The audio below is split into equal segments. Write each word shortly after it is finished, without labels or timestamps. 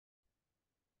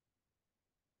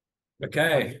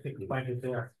Okay.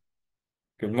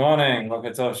 Good morning. Boker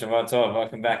Tov, Shabbat Tov.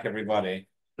 Welcome back, everybody.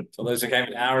 So those who came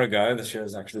an hour ago, the show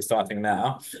is actually starting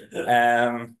now.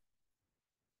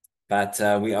 But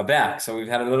we are back. So we've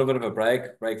had a little bit of a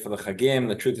break for the Chagim.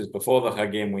 The truth is, before the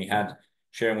Chagim, we had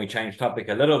sharing. We changed topic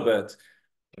a little bit.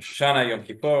 Rosh Hashanah, Yom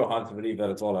Kippur. Hard to believe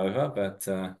that it's all over, but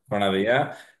for another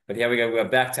year. But here we go. We're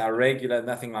back to our regular,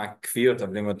 nothing like Kfiyut of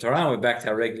Limud Torah. We're back to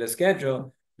our regular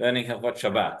schedule, learning Hilchot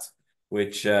Shabbat,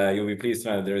 which you'll be pleased to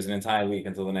know there is an entire week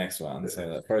until the next one. So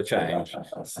that for a change,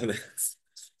 so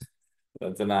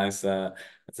that's a nice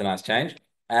change.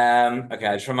 Okay,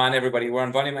 I just remind everybody we're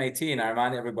on volume 18. I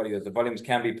remind everybody that the volumes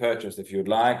can be purchased if you would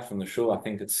like from the shul. I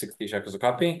think it's 60 shekels a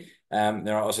copy.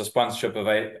 There are also sponsorship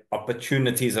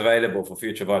opportunities available for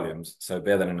future volumes, so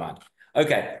bear that in mind.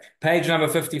 Okay, page number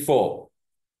 54.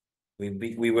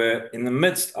 We were in the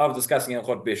midst of discussing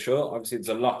Hilchot Bishul. Obviously, there's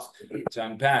a lot to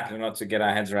unpack and a lot to get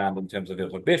our heads around in terms of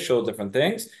Hilchot Bishul, different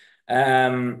things.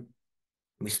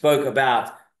 We spoke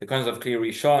about the concept of Kli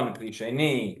Rishon, Kli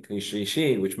Sheni, Kli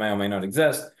Shlishi, which may or may not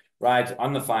exist, right?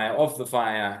 On the fire, off the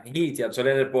fire, heat,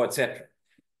 etc.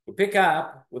 We pick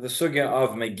up with the sugya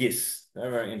of Megis. Very,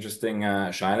 very interesting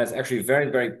shayla. It's actually very,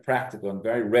 very practical and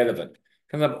very relevant.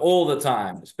 Comes up all the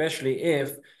time, especially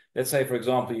if, let's say, for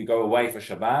example, you go away for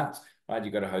Shabbat, right? You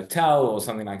go to a hotel or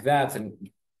something like that. And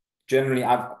generally,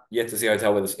 I've yet to see a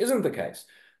hotel where this isn't the case.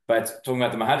 But talking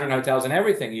about the Mahadran hotels and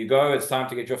everything, you go, it's time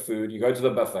to get your food. You go to the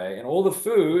buffet, and all the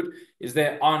food is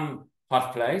there on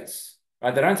hot plates,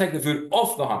 right? They don't take the food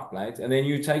off the hot plate, and then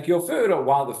you take your food, or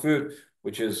while the food,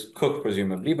 which is cooked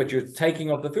presumably, but you're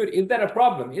taking off the food. Is that a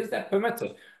problem? Is that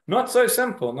permitted? Not so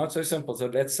simple, not so simple. So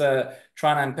let's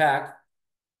try and unpack,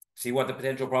 see what the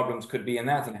potential problems could be in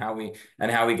that, and how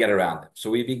we get around them. So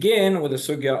we begin with the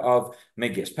sugya of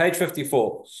Megis. Page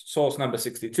 54, source number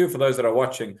 62. For those that are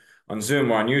watching on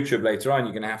Zoom or on YouTube later on,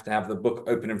 you're going to have the book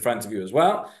open in front of you as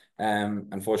well.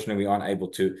 Unfortunately, we aren't able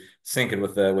to sync it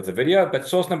with the video, but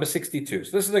source number 62.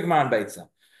 So this is the Gemara in Beitza.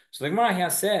 So the Gemara here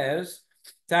says,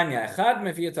 Tanya, Echad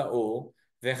mevi et ha'or,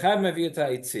 ve'echad mevi et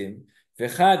ha'etzim,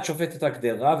 ve'echad shofet et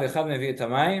ha'kdera, ve'echad mevi et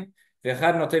ha'mayim,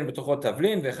 ve'echad noten b'tocho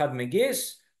tavlin, ve'echad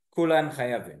megis, kulan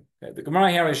chayavim. Okay. The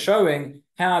Gemara here is showing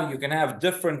how you can have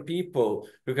different people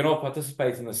who can all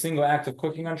participate in a single act of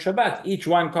cooking on Shabbat. Each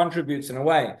one contributes in a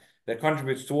way that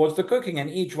contributes towards the cooking, and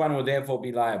each one will therefore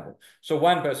be liable. So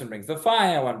one person brings the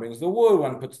fire, one brings the wood,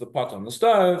 one puts the pot on the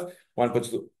stove, one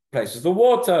places the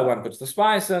water, one puts the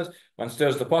spices, one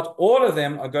stirs the pot. All of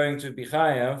them are going to be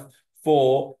chayav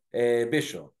for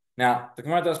bishul. Now, the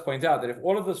Gemara does point out that if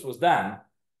all of this was done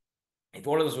and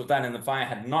the fire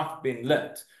had not been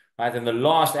lit, right, then the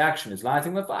last action is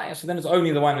lighting the fire, so then it's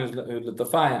only the one who lit the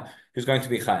fire who's going to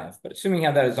be chayav. But assuming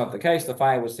that is not the case, the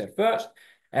fire was set first.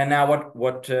 And now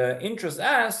what interests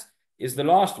us is the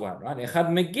last one, right? Echad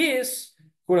megis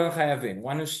kulan chayavin.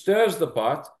 One who stirs the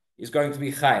pot is going to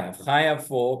be chayav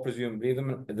for presumably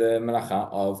the melacha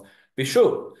of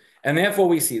bishul. And therefore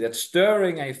we see that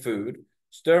stirring a food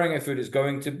is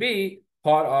going to be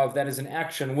part of, that is an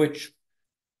action which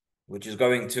is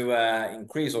going to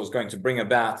increase, or is going to bring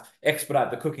about,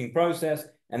 expedite the cooking process,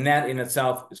 and that in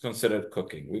itself is considered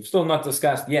cooking. We've still not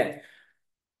discussed yet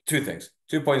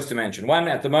two points to mention. One,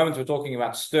 at the moment, we're talking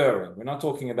about stirring. We're not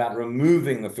talking about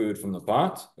removing the food from the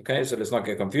pot. Okay, so let's not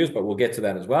get confused, but we'll get to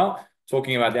that as well.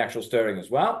 Talking about the actual stirring as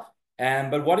well.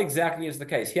 But what exactly is the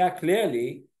case? Here,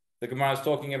 clearly, the Gemara is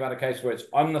talking about a case where it's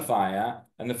on the fire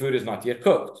and the food is not yet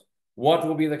cooked. What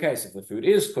will be the case if the food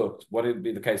is cooked? What will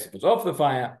be the case if it's off the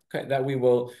fire? Okay, that we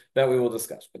will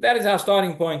discuss. But that is our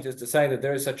starting point, is to say that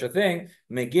there is such a thing.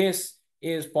 Megis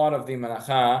is part of the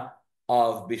melacha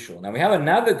of bishul. Now we have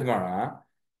another Gemara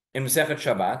in Masechet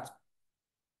Shabbat.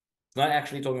 It's not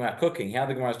actually talking about cooking. Here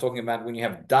the Gemara is talking about when you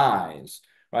have dyes,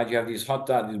 right? You have these hot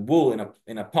dye, this wool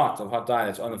in a pot of hot dye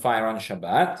that's on the fire on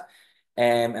Shabbat.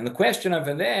 And the question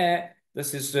over there,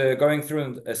 this is going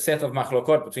through a set of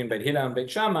machlokot between Beit Hillel and Beit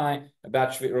Shammai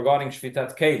regarding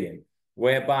shvitat kelim,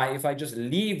 whereby if I just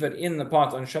leave it in the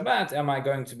pot on Shabbat, am I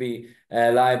going to be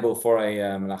liable for a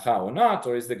melacha or not?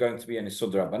 Or is there going to be an isur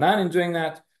d'Rabbanan in doing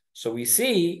that? So we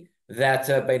see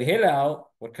that Beit Hillel,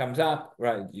 what comes up,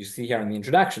 right, you see here in the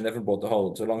introduction, never brought the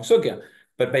whole, it's a long sugya,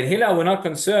 but Beit Hillel were not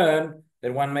concerned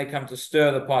that one may come to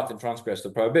stir the pot and transgress the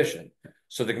prohibition.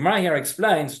 So the Gemara here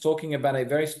explains, talking about a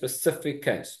very specific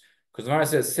case, because the Gemara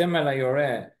says, Sema la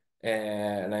yoreh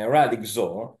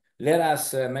ligzor, let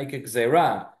us make a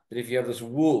gzera, that if you have this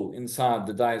wool inside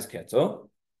the dyer's kettle,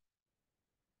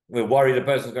 we're worried a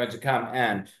person's going to come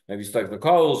and maybe stoke the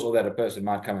coals, or that a person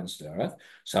might come and stir it.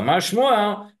 So Amar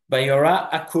Shmuel, Bayora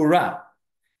Akura.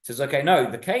 Says, okay, no,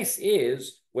 the case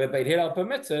is where Beit Hillel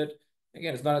permitted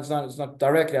Again, it's not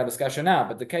directly our discussion now,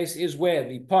 but the case is where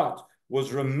the pot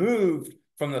was removed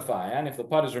from the fire, and if the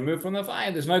pot is removed from the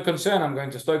fire, there's no concern I'm going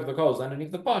to stoke the coals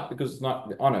underneath the pot because it's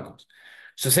not on a coals.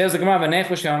 So says the Gemara,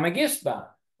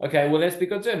 okay, well, let's be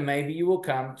concerned. Maybe you will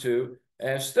come to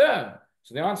stir.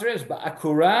 So the answer is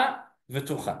ba'akura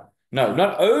v'tucha. No,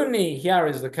 not only here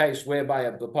is the case whereby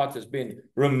the pot has been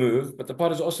removed, but the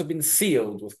pot has also been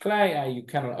sealed with clay. You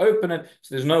cannot open it,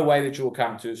 so there's no way that you will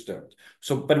come to stir it.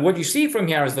 So, but what you see from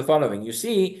here is the following. You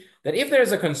see that if there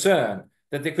is a concern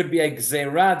that there could be a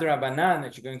gzerah d'Rabbanan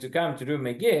that you're going to come to do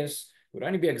megis, it would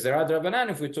only be a gzerah d'Rabbanan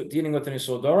if we're dealing with an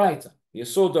isur d'oraita. The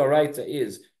isur d'oraita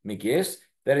is megis,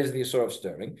 that is the isur of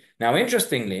stirring. Now,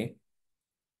 interestingly,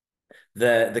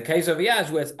 the case of Yaz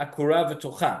where it's akura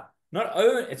v'tucha.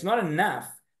 It's not enough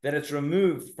that it's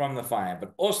removed from the fire,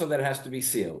 but also that it has to be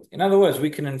sealed. In other words, we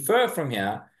can infer from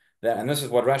here that, and this is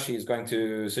what Rashi is going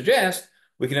to suggest,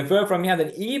 we can infer from here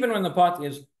that even when the pot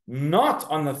is not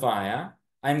on the fire,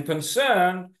 I'm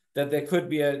concerned that there could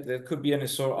be an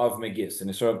isur of megis, an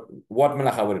isur of what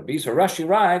melacha would it be? So Rashi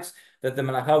writes that the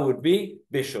melacha would be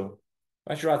bishul.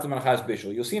 Rashi writes the melacha is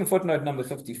bishul. You'll see in footnote number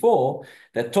 54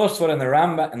 that Tosfot and the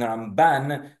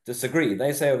Ramban disagree.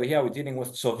 They say over here we're dealing with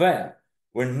tzoveh.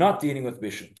 We're not dealing with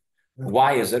bishul.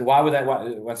 Why is it? Why would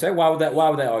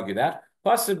they argue that?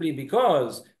 Possibly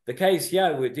because the case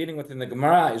here we're dealing with in the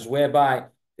Gemara is whereby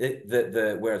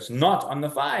where it's not on the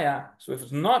fire. So if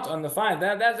it's not on the fire,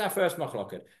 that's our first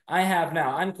machloket. I have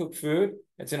now uncooked food.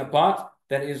 It's in a pot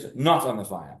that is not on the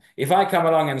fire. If I come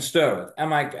along and stir it,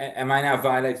 am I now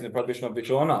violating the prohibition of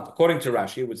bishul or not? According to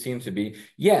Rashi, it would seem to be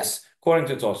yes. According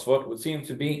to Tosfot, it would seem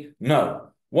to be no.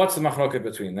 What's the machloket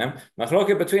between them?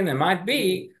 Machloket between them might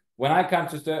be when I come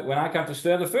to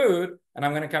stir the food and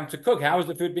I'm going to come to cook. How is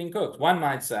the food being cooked? One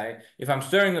might say, if I'm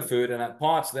stirring the food and at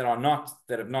parts that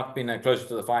have not been closer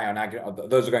to the fire,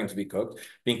 those are going to be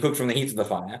being cooked from the heat of the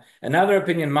fire. Another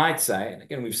opinion might say, and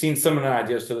again, we've seen similar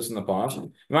ideas to this in the past,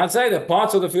 you might say that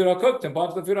parts of the food are cooked and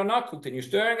parts of the food are not cooked, and you're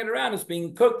stirring it around, it's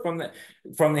being cooked from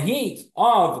the heat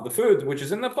of the food which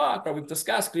is in the pot, but we've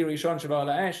discussed clearly,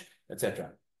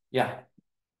 etc. Yeah.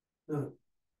 No.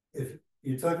 If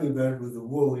you're talking about it with the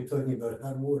wool, you're talking about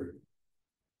hot water.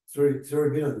 It's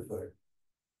already been on the fire.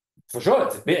 For sure,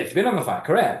 it's been on the fire,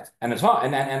 correct. And it's hot,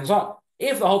 and it's hot.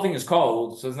 If the whole thing is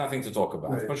cold, so there's nothing to talk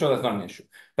about. Right. For sure, that's not an issue.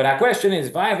 But our question is,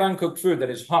 if I have uncooked food that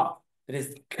is hot, that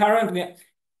is currently,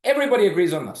 everybody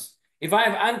agrees on this. If I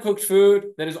have uncooked food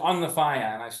that is on the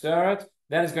fire and I stir it,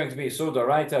 that is going to be isur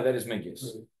d'oraita, that is megis.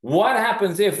 Right. What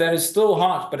happens if that is still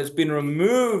hot, but it's been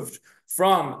removed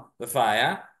from the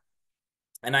fire,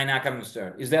 and I now come and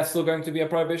stir it? Is that still going to be a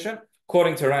prohibition?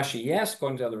 According to Rashi, yes.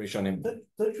 According to other Rishonim,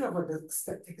 don't you have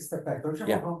take a step back? Don't you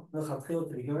have to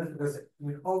begin with? Because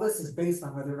all this is based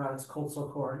on whether or not it's cold so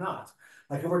core or not.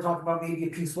 Like if we're talking about maybe a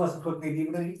piece wasn't cooked,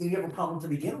 maybe you have a problem to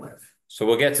begin with. So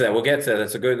we'll get to that.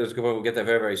 That's a good point. We'll get there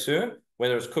very, very soon,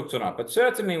 whether it's cooked or not. But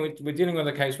certainly we're dealing with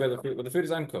a case where the food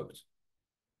is uncooked.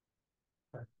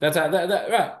 That's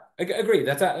right. Agree.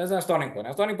 That's our starting point.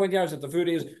 Our starting point here is that the food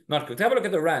is not cooked. Have a look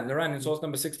at the Ran. The Ran in source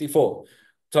number 64,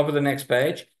 top of the next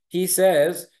page. He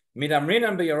says,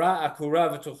 "Midamrinan b'yara akura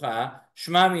v'tucha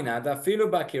shma mina dafilu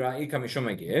b'akira ika mishum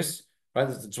megis." Right,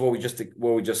 that's what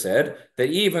we just said. That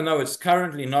even though it's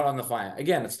currently not on the fire,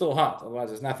 again, it's still hot. Otherwise,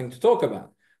 there's nothing to talk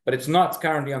about. But it's not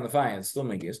currently on the fire; it's still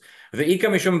megis. V'ika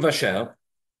mishum vashel,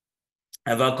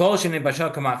 aval kol sheni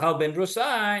bashel kamachal ben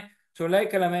drusai tulei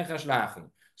kalamecha shlachim.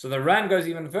 So the Ran goes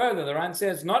even further. The Ran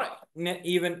says not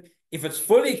even if it's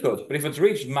fully cooked, but if it's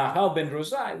reached machal ben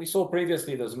drusai, we saw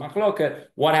previously there's machloket.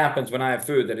 What happens when I have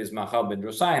food that is machal ben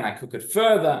drusai and I cook it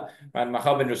further? Right,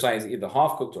 machal ben drusai is either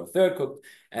half cooked or a third cooked,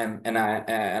 and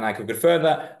I cook it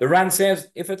further. The Ran says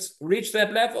if it's reached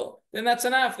that level, then that's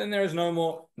enough. Then there is no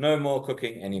more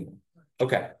cooking anymore.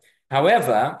 Okay.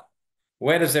 However,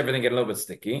 where does everything get a little bit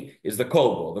sticky? Is the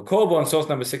kolbo. The kolbo on source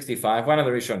number 65, one of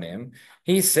the Rishonim.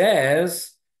 He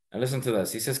says, and listen to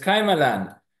this. He says,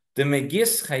 Kaimalan. The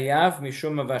megis chayav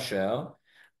mishum mavashel,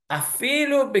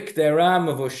 afilu b'ktera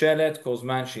mavoshelet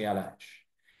kozman shialash.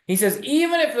 He says,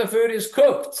 even if the food is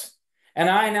cooked, and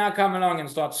I now come along and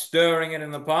start stirring it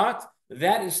in the pot,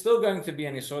 that is still going to be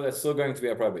an isur, that's still going to be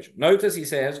a prohibition. Notice he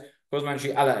says, kozman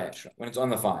shialash, when it's on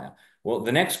the fire. Well,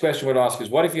 the next question we'll ask is,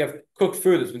 what if you have cooked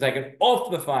food that's been taken off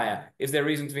the fire? Is there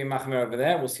reason to be machmer over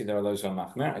there? We'll see there are those who are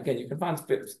machmer. Again, you can find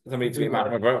somebody to be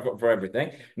machmer for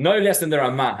everything. No less than there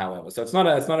are ma, however. So it's not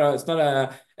a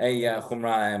chumrah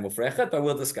mufrechet, but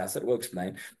we'll discuss it. We'll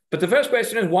explain. But the first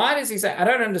question is, why does he say? I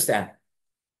don't understand.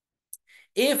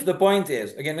 If the point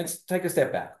is, again, let's take a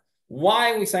step back.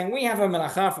 Why are we saying we have a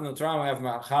melacha from the Torah? We have a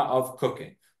melacha of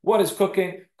cooking. What is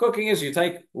cooking? Cooking is you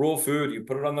take raw food, you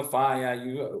put it on the fire,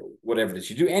 you whatever it is.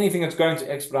 You do anything that's going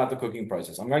to expedite the cooking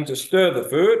process. I'm going to stir the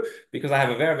food because I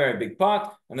have a very, very big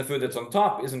pot, and the food that's on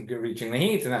top isn't reaching the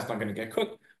heat, and that's not going to get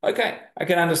cooked. Okay, I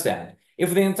can understand.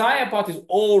 If the entire pot is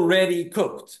already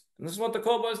cooked, and this is what the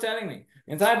korban is telling me,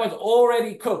 the entire pot is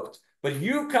already cooked, but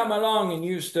you come along and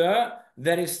you stir,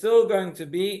 that is still going to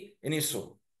be an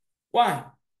issur. Why?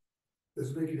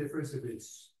 Does it make a difference if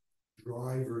it's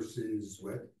dry versus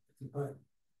wet?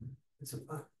 It's a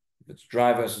pot. It's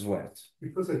dry versus wet.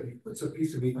 Because like you put some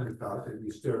piece of meat in the pot and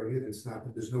you're stirring it, it's not,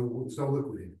 there's no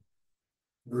liquid in it.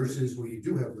 Versus where you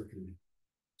do have liquid in it.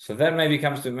 So that maybe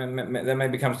comes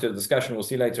to a discussion we'll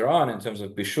see later on in terms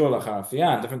of bishul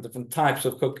acharafiyah, different types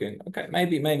of cooking. Okay,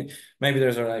 maybe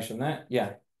there's a relation there.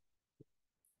 Yeah.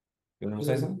 You want to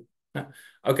say something? No.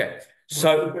 Okay.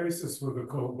 So what's the basis for the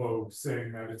Kobo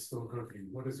saying that it's still cooking?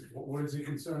 What is he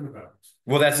concerned about?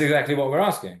 Well, that's exactly what we're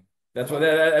asking. That's what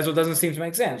doesn't seem to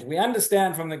make sense. We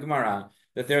understand from the Gemara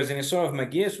that there is an issur of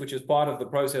magis, which is part of the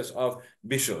process of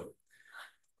bishul.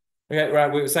 Okay,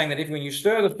 right. We were saying that when you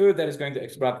stir the food, that is going to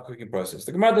expedite the cooking process.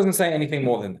 The Gemara doesn't say anything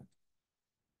more than that.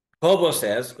 Kobo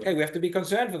says, okay, we have to be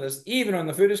concerned for this, even when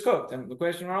the food is cooked. And the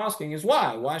question we're asking is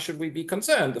why? Why should we be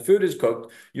concerned? The food is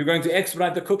cooked. You're going to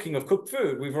expedite the cooking of cooked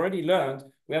food. We've already learned,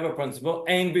 we have a principle,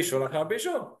 ein bishul achar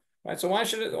bishul. Right? So why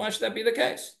should that be the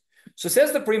case? So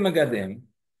says the Pri Megadim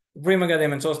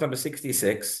in source number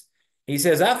 66, he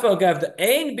says, Afal gav the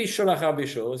ein bishul achar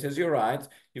bishul. He says, you're right.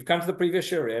 You've come to the previous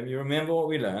shiurim. You remember what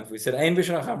we learned. We said ein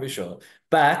bishul achar bishul.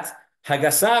 But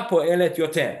hagasa po'elet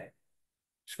yoter.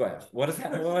 What does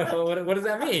that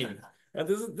mean? It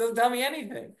doesn't tell me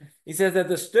anything. He says that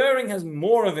the stirring has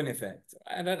more of an effect.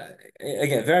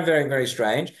 Again, very, very, very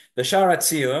strange. The Shiur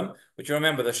Oct, which you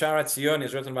remember, the Shiur Oct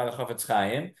is written by the Chafetz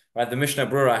Chaim. Right? The Mishnah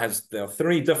Brura there are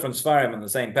 3 different svarim on the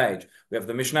same page. We have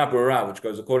the Mishnah Brura, which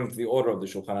goes according to the order of the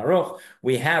Shulchan Aruch.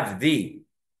 We have the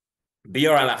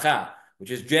Biur Halacha, which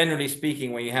is generally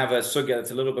speaking, when you have a sugya that's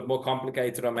a little bit more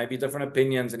complicated or maybe different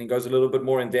opinions, and he goes a little bit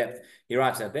more in depth, he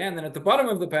writes that there. And then at the bottom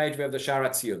of the page, we have the Shiur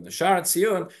Oct. The Shiur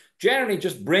Oct generally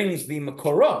just brings the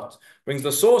makorot, brings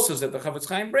the sources that the Chafetz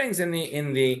Chaim brings in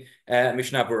the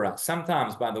Mishnah Brura.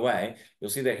 Sometimes, by the way,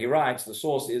 you'll see that he writes, the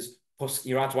source is,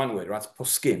 he writes one word, he writes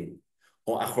poskim,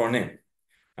 or achronim,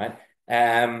 right?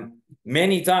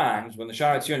 Many times when the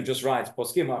Shiur Oct just writes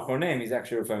poskim achronim, he's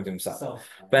actually referring to himself.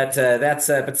 But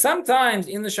but sometimes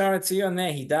in the Shiur Oct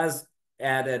there he does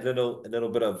add a little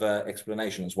bit of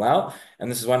explanation as well, and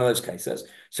this is one of those cases.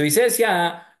 So he says,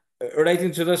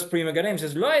 relating to this Pri Megadim,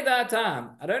 says lo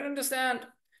yadatam. I don't understand.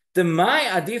 The mai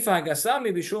adifa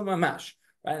gasami bishul mamash.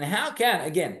 And how can,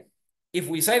 again, if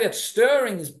we say that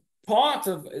stirring is part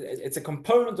of, it's a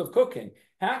component of cooking,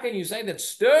 how can you say that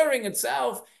stirring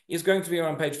itself is going to be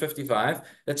on page 55,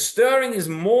 that stirring is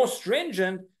more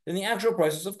stringent than the actual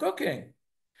process of cooking?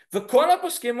 Right?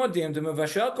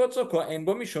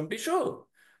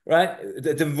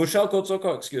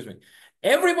 Excuse me.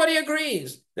 Everybody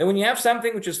agrees that when you have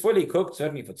something which is fully cooked,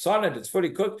 certainly if it's solid, it's fully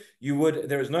cooked,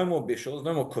 there is no more bishul,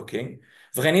 no more cooking.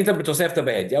 We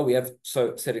have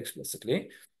so said explicitly.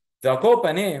 So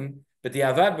he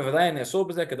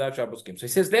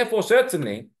says, therefore,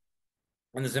 certainly,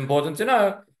 and it's important to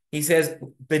know, he says,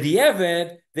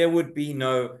 b'di'evet, there would be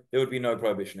no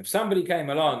prohibition. If somebody came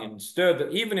along and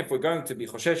stirred, even if we're going to be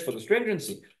choshesh for the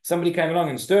stringency, somebody came along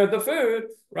and stirred the food,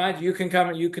 right? You can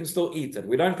still eat it.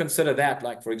 We don't consider that,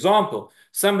 like, for example,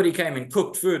 somebody came and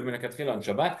cooked food on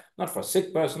Shabbat, not for a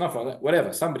sick person, not for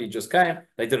whatever. Somebody just came,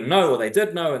 they didn't know, or they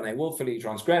did know, and they willfully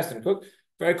transgressed and cooked.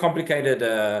 Very complicated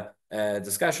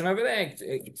discussion over there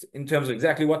in terms of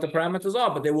exactly what the parameters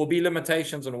are, but there will be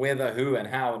limitations on whether, who, and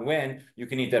how, and when you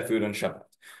can eat that food on Shabbat.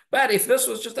 But if this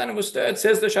was just done and was stirred,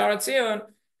 says the Shiur Oct,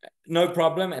 no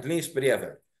problem, at least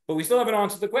b'di'evet. But we still haven't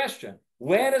answered the question.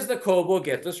 Where does the korbo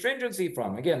get the stringency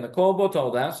from? Again, the korbo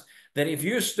told us that if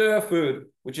you stir food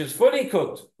which is fully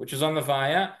cooked, which is on the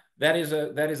fire, that is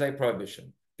a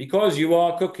prohibition because you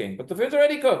are cooking, but the food's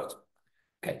already cooked.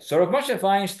 Okay, so Rav Moshe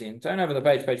Feinstein, turn over the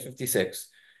page 56,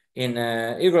 in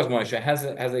Igros Moshe has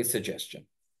a suggestion.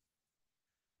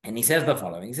 And he says the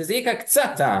following. He says, Ika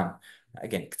k'tzatam.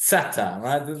 Again, k'tzatam,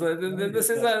 right?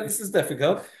 This is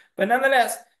difficult. But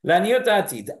nonetheless, even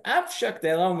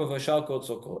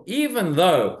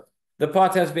though the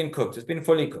part has been cooked, it's been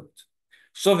fully cooked.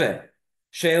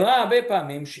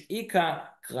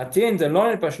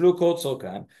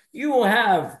 You will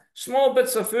have small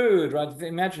bits of food, right?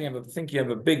 Imagine you have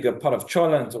a big pot of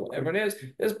cholent or whatever it is.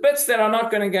 There's bits that are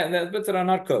not going to there's bits that are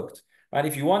not cooked. right?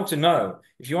 If you want to know,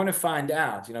 if you want to find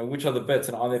out, which are the bits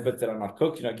and are there bits that are not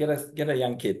cooked, get a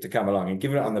young kid to come along and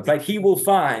give it on the plate. He will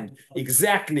find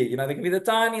exactly, there can be the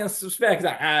tiniest speck,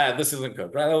 like, this isn't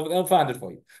cooked, right? They'll find it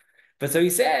for you. But so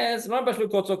he says, you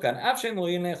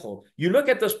look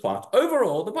at this pot,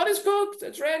 overall, the pot is cooked,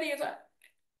 it's ready,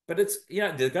 but it's,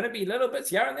 there's going to be little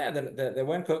bits here and there that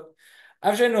weren't cooked.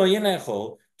 I look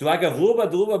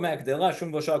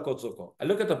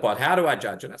at the pot, how do I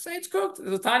judge it? I say it's cooked,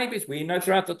 there's a tiny piece. We know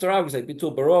throughout the Torah, we say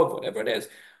bitul barov, whatever it is.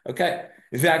 Okay.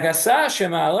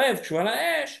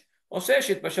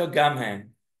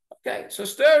 Okay, so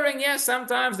stirring, yes,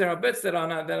 sometimes there are bits that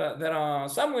are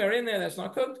somewhere in there that's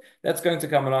not cooked. That's going to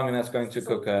come along and that's going to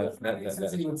cook.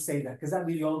 You would say that because that'd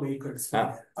be the only way you could explain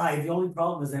it. The only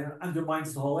problem is that it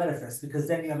undermines the whole edifice, because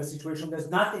then you have a situation where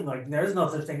there's nothing there's no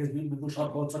such thing as being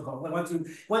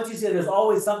once you say there's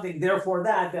always something, therefore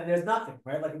that, then there's nothing,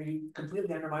 right? You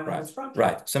completely undermine the whole structure.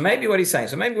 Right. So maybe what he's saying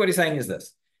is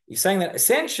this. He's saying that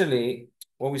essentially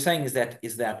what we're saying is that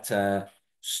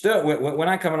stir, when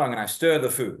I come along and I stir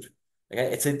the food,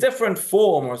 okay, it's a different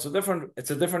form, or it's a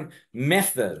different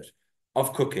method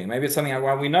of cooking. Maybe it's something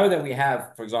we know that we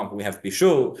have, for example, we have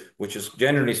bishul, which is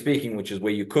generally speaking, which is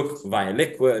where you cook via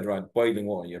liquid, right? Boiling,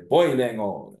 or you're boiling,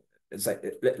 or it's like,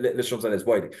 let's say it's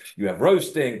boiling. You have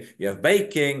roasting, you have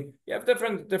baking, you have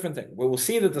different things. We will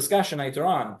see the discussion later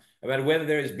on about whether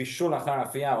there is bishul achar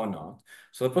afiyah or not.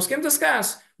 So the poskim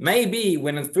discuss, maybe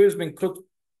when the food's been cooked,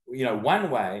 one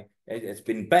way, it's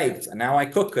been baked, and now I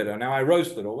cook it, or now I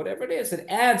roast it, or whatever it is. It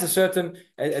adds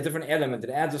a different element.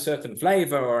 It adds a certain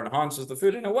flavor, or enhances the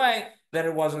food in a way that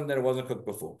it wasn't cooked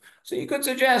before. So you could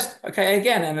suggest, okay,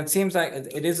 again, and it seems like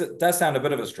it does sound a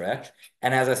bit of a stretch,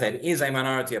 and as I said, it is a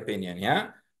minority opinion, yeah.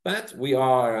 But we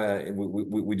are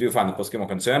we do find the poskim are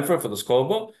concerned for the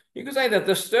scoreboard. You could say that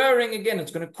the stirring, again, it's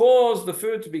going to cause the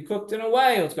food to be cooked in a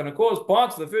way, or it's going to cause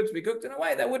parts of the food to be cooked in a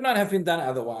way that would not have been done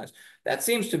otherwise. That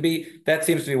seems to be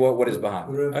what is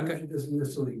behind. Okay. He doesn't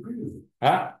necessarily agree with it.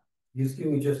 Huh? He's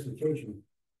giving justification,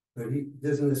 but he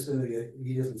doesn't say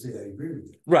I agree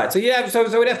with it. Right. So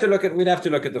we'd have to look at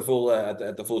the full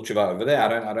at the full tshuva over there.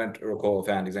 I don't recall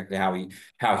offhand exactly how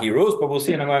he rules, but we'll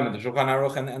see in a moment the Shulchan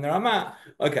Aruch and the Ramah.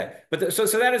 Okay, but so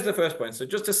that is the first point. So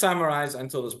just to summarize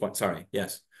until this point. Sorry.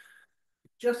 Yes.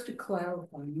 Just to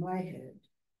clarify in my head,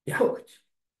 Yeah. cooked,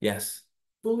 Yes.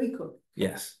 fully cooked.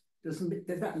 Yes. Does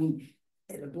that mean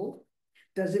edible?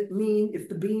 Does it mean if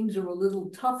the beans are a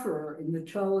little tougher in the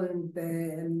cholent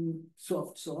than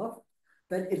soft,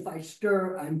 that if I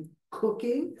stir, I'm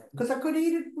cooking? Because I could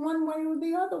eat it one way or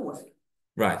the other way.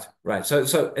 Right.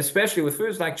 So especially with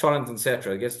foods like cholent,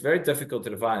 etc., it gets very difficult to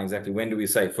define exactly when do we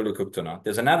say fully cooked or not.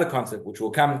 There's another concept which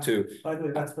we'll come to. By the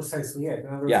way, that's precisely it. In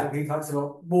other words, he talks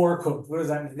about more cooked. What does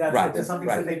that mean? That's something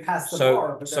that they pass the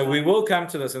bar. So we will come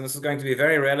to this, and this is going to be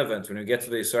very relevant when we get to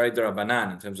the Yisrael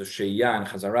Darabanan in terms of Sheyah and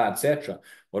Chazara, etc.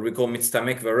 What we call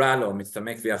mitztamek v'ralo, or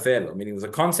mitztamek v'yafelo, meaning there's a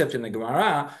concept in the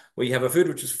Gemara where you have a food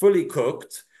which is fully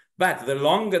cooked, but the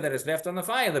longer that it's left on the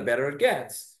fire, the better it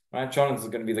gets. Right, cholent is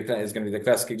going to be the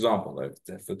classic example.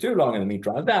 For too long and the meat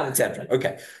dries down, etc.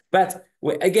 Okay, but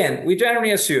we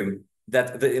generally assume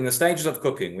that in the stages of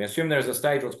cooking, we assume there's a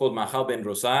stage what's called machal ben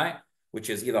drosai, which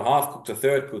is either half cooked or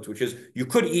third cooked, which is you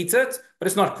could eat it, but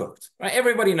it's not cooked. Right?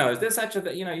 Everybody knows there's such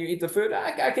a you eat the food,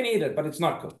 I can eat it, but it's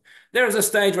not cooked. There is a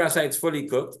stage where I say it's fully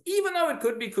cooked, even though it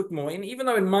could be cooked more, and even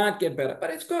though it might get better, but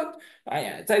it's cooked.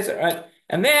 It tastes it, right?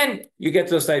 And then you get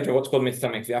to the stage of what's called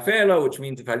mitztamek v'yafelo, which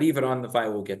means if I leave it on, the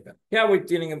fire will get better. Here we're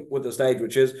dealing with the stage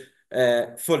which is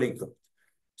fully cooked.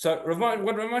 So what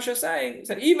Rav Moshe is saying is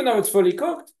that even though it's fully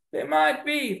cooked, there might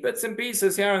be bits and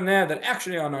pieces here and there that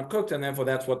actually are not cooked, and therefore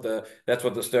that's what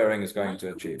the stirring is going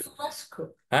to achieve. Less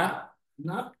cooked. Huh?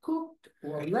 Not cooked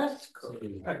or less cooked.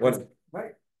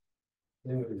 Right.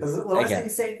 Because again,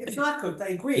 saying it's not cooked. I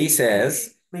agree. He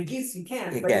says. You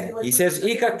can. Again, he says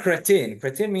Ika kretin.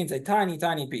 Kretin means a tiny,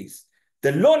 tiny piece.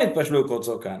 The lonit bashlu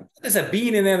kotzokan. There's a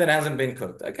bean in there that hasn't been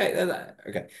cooked.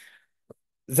 Okay.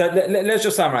 So let's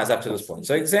just summarize up to this point.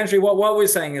 So essentially, what we're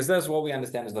saying is this. What we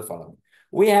understand is the following.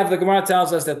 The Gemara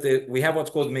tells us that we have what's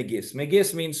called megis.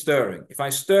 Megis means stirring. If I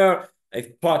stir a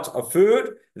pot of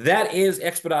food, that is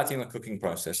expediting the cooking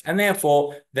process, and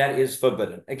therefore that is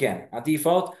forbidden. Again, at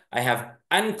default, I have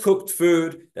uncooked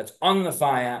food that's on the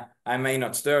fire. I may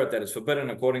not stir it. That is forbidden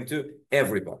according to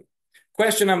everybody.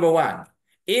 Question number one: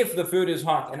 if the food is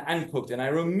hot and uncooked, and I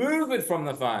remove it from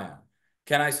the fire,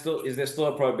 is there still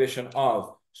a prohibition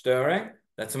of stirring?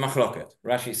 That's a machloket.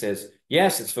 Rashi says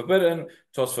yes, it's forbidden.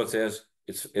 Tosfot says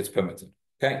it's permitted.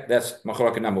 Okay, that's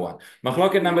machloket number one.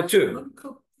 Machloket number two.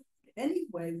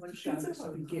 anyway, when Shabbos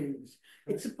begins,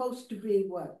 it's supposed to be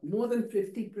what, more than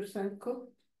 50%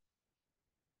 cooked?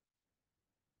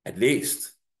 At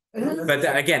least.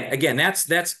 But again, that's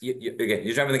again,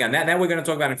 you're jumping the gun. That we're going to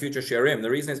talk about in future shiurim. The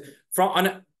reason is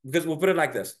because we'll put it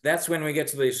like this. That's when we get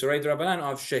to the Surei Rabbanan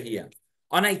of Shahiyah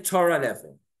on a Torah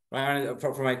level, right?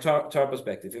 From a Torah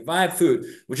perspective. If I have food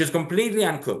which is completely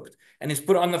uncooked and is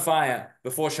put on the fire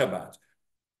before Shabbat,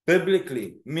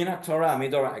 biblically, minat Torah,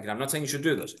 midora. Again, I'm not saying you should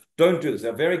do this. Don't do this.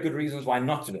 There are very good reasons why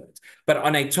not to do it. But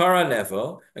on a Torah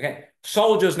level, okay,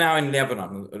 soldiers now in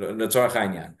Lebanon,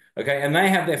 okay, and they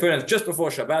have their food just before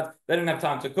Shabbat. They don't have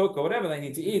time to cook or whatever they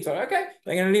need to eat. So okay,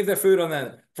 they're going to leave their food on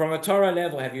there. From a Torah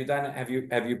level, have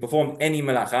you performed any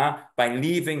melacha by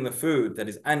leaving the food that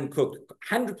is uncooked,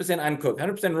 100% uncooked,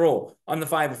 100% raw on the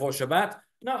fire before Shabbat?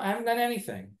 No, I haven't done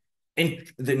anything.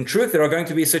 In truth, there are going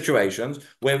to be situations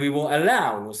where we will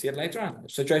allow, and we'll see it later on,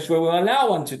 situations where we'll allow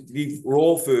one to leave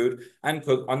raw food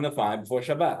uncooked on the fire before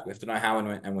Shabbat. We have to know how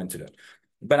and when to do it.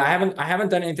 But I haven't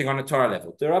done anything on a Torah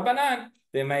level. The Rabbanan,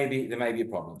 there may be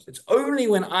problems. It's only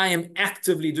when I am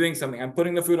actively doing something, I'm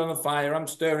putting the food on the fire, I'm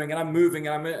stirring and I'm moving,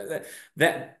 and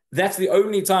that's the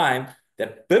only time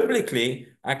that biblically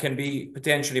I can be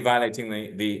potentially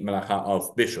violating the melacha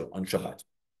of bishul on Shabbat.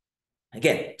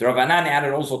 Again, the Rabbanan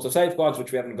added all sorts of safeguards,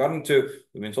 which we haven't gotten to.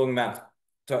 We've been talking about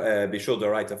Bishul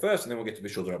D'Oraita first, and then we'll get to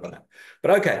Bishul D'Rabbanan.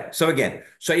 But okay, so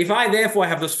if I therefore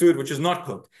have this food which is not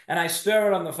cooked, and I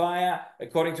stir it on the fire,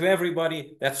 according to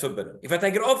everybody, that's forbidden. If I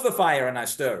take it off the fire and I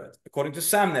stir it, according to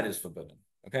some, that is forbidden.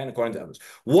 Okay, and according to others.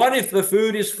 What if the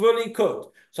food is fully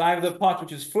cooked? So I have the pot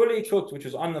which is fully cooked, which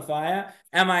is on the fire.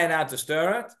 Am I allowed to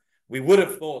stir it? We would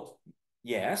have thought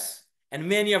yes. And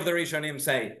many of the Rishonim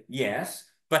say yes.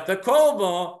 But the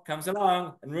kolbo comes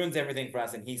along and ruins everything for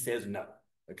us, and he says no.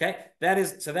 Okay, that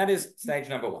is stage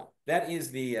number one. That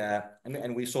is the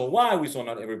and we saw why. We saw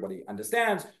not everybody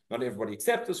understands, not everybody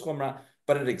accepts this chumrah,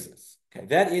 but it exists. Okay,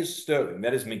 that is stirring.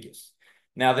 That is migis.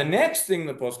 Now the next thing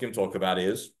the poskim talk about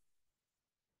is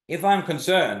if I'm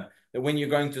concerned that when you're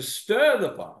going to stir the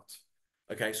pot,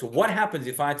 okay, so what happens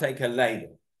if I take a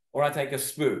ladle or I take a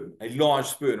spoon, a large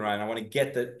spoon, right, and I want to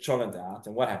get the cholent out,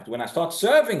 and what happens when I start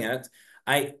serving it?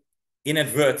 I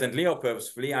inadvertently or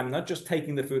purposefully, I'm not just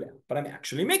taking the food out, but I'm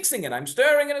actually mixing it. I'm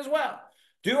stirring it as well.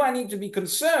 Do I need to be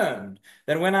concerned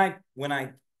that when I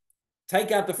take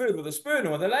out the food with a spoon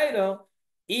or with a ladle,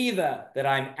 either that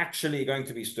I'm actually going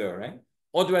to be stirring,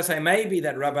 or do I say maybe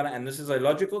that Rabbanan, and this is a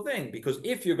logical thing, because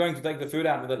if you're going to take the food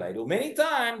out with a ladle, many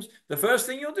times, the first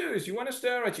thing you'll do is you want to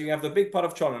stir it. You have the big pot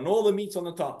of cholent, and all the meat's on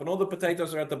the top, and all the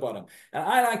potatoes are at the bottom. And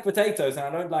I like potatoes, and I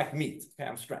don't like meat. Okay,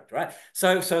 I'm strapped, right?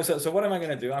 So what am I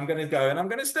going to do? I'm going to go, and I'm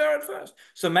going to stir it first.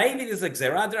 So maybe there's a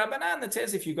Gzerah Rabbanan that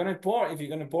says if you're going to pour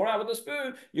out with a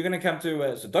spoon, you're going to come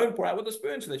to, so don't pour out with a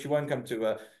spoon so that you won't come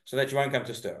to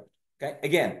stir it. Okay,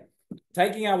 again,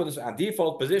 taking out with our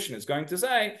default position is going to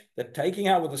say that taking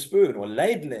out with a spoon or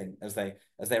ladling, as they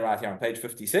write here on page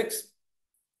 56,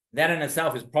 that in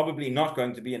itself is probably not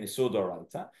going to be an Isur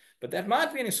D'Oraita, but that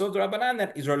might be an Isur D'Rabbanan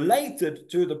that is related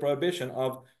to the prohibition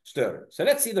of stirring. So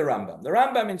let's see the Rambam. The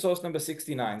Rambam in source number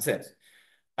 69 says,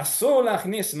 Asur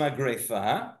lachnis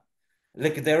magrefa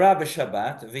l'kdera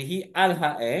b'Shabbat v'hi al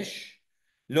ha'esh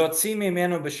l'otzi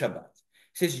mimenu b'Shabbat.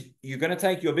 He says, you're going to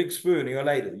take your big spoon or your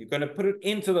ladle, you're going to put it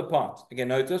into the pot. Again,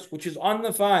 notice, which is on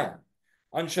the fire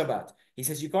on Shabbat. He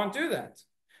says, you can't do that.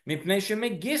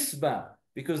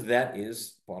 Because that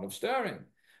is part of stirring.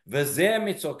 Okay,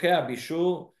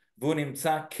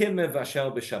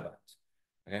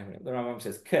 the Rambam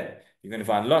says, you're going to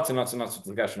find lots and lots and lots of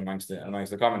discussion amongst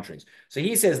the commentaries. So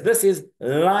he says this is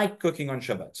like cooking on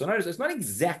Shabbat. So notice it's not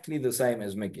exactly the same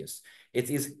as Megis. It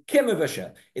is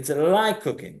kimavasha. It's like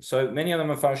cooking. So many of the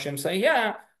Mefarshim say,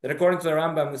 yeah, that according to the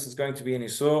Rambam, this is going to be an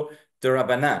Isur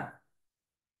D'Rabbanan.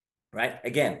 Right?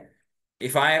 Again,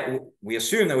 we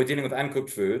assume that we're dealing with uncooked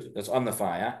food that's on the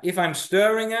fire. If I'm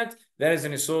stirring it, that is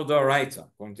an Isur D'Oraita,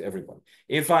 according to everybody.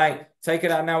 If I take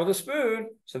it out now with a spoon,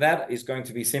 so that is going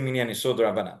to be seemingly an Isur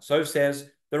D'Rabbanan. So says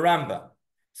the Rambam.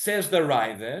 Says the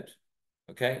Ravid,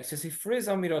 okay, it says, Ifriz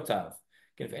Amirotav.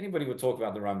 If anybody would talk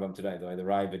about the Rambam today, the way the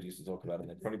Ravid used to talk about it,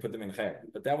 they'd probably put them in Cher.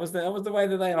 But that was the way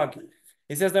that they argue.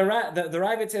 He says, the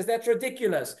Ravid says, that's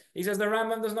ridiculous. He says, the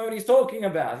Rambam doesn't know what he's talking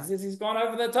about. He says, he's gone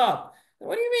over the top.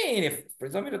 What do you mean? If he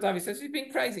says he's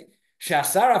being crazy. He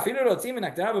says, come on,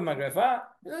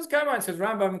 it says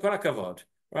Rambam kol hakavod.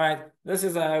 Right? This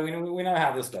is we know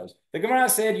how this goes. The Gemara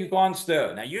said you can't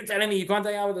stir. Now you're telling me you can't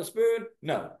take out with a spoon?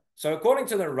 No. So according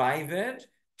to the Ravid,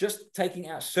 just taking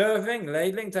out, serving,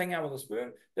 ladling, taking out with a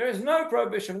spoon, there is no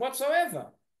prohibition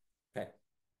whatsoever. Okay.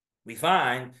 We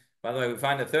find By the way, we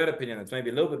find a third opinion that's maybe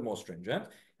a little bit more stringent,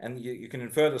 and you can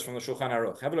infer this from the Shulchan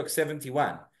Aruch. Have a look,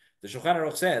 71. The Shulchan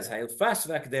Aruch says,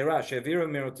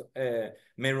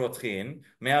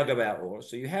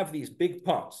 so you have these big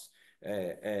pots,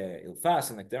 ilfas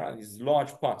and nekdera, these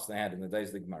large pots they had in the days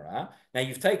of the Gemara. Now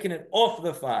you've taken it off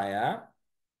the fire.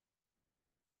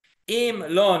 Im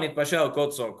lo nitbashel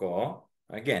kotzorko.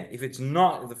 Again, if it's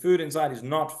not, if the food inside is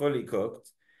not fully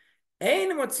cooked,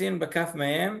 ein motzin bakaf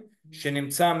mehem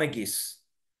shenimtza megis.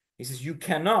 He says you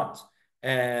cannot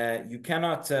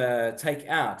take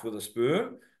out with a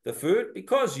spoon the food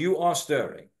because you are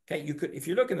stirring. Okay, you could, if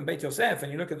you look in the Beit Yosef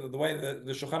and you look at the way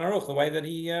the Shulchan Aruch, the way that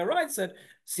he writes it,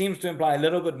 seems to imply a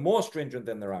little bit more stringent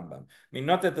than the Rambam. I mean,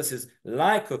 not that this is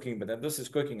like cooking, but that this is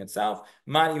cooking itself.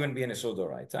 Might even be an Isur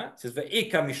Doraita. It says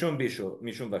ve'ika mishum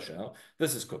bashel.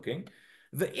 This is cooking.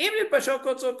 Ve'im bashel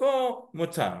kotzoko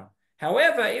mutar.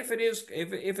 However, if it is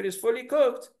fully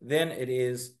cooked, then it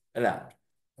is allowed.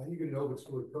 How are you gonna know if it's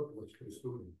fully cooked, what's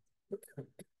consuming?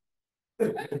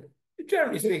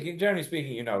 Generally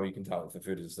speaking, you know, you can tell if the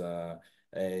food is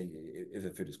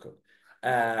cooked.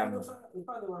 The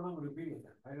father would agree with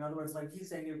that. Right? In other words, like he's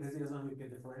saying it because he doesn't know he can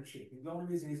differentiate. The only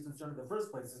reason he's concerned in the first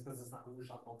place is because it's not really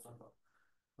shot called Sunday.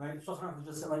 Right? Shulchan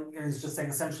just like he's just saying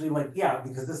essentially like, yeah,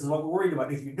 because this is what we're worried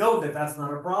about. If you know that that's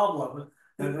not a problem,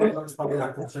 then it's probably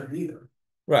not concerned either.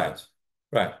 Right.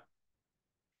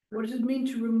 What does it mean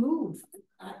to remove?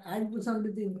 I was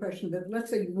under the impression that,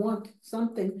 let's say you want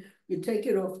something, you take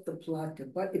it off the platter,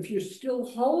 but if you're still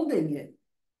holding it,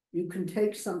 you can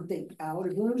take something out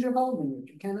as long as you're holding it.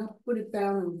 You cannot put it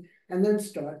down and then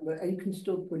start, but you can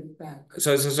still put it back.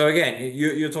 So again,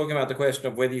 you're talking about the question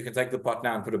of whether you can take the pot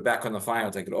now and put it back on the fire or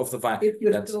take it off the fire. If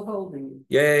you're still holding it.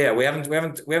 Yeah. We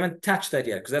haven't touched that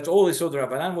yet because that's all Isur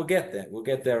D'Rabbanan. We'll get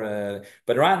there.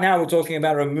 But right now we're talking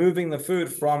about removing the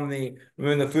food from the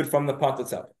pot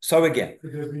itself. So again,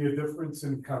 Could there be a difference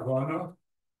in kavana?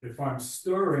 If I'm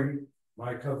stirring,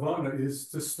 my kavana is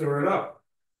to stir it up.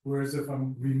 Whereas if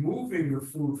I'm removing the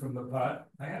food from the pot,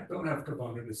 don't have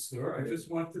kavana to stir. I just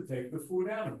want to take the food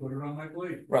out and put it on my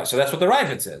plate. right. So that's what the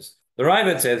Ravid says. The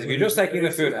Ravid says if you're just taking the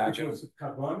food out. Because of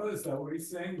kavana, is that what he's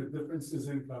saying? The difference is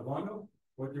in kavana,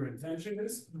 what your intention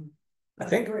is? I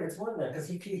think it's more than that because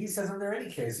he says in there any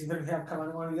case, even if you have come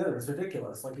on one or the other, it's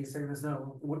ridiculous. Like he's saying there's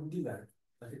no, it wouldn't do that.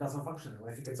 Like it doesn't function.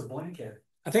 I think it's a blanket.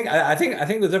 I think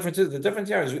the difference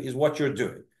here is what you're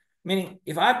doing. Meaning,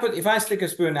 if I stick a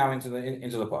spoon now into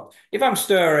the pot, if I'm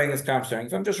stirring, it's kind of stirring.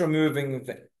 If I'm just removing the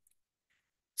thing,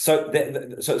 so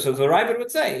the Ravid would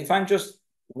say, if I'm just,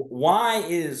 why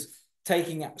is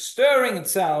stirring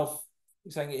itself?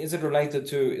 He's saying, is it related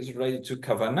to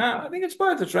kavanah? I think it's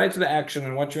both. It's related to the action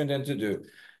and what you intend to do.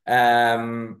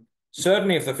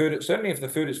 Certainly, if the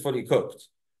food is fully cooked,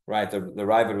 right? The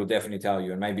Ravid will definitely tell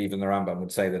you, and maybe even the Rambam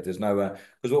would say that there's no.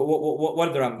 Because what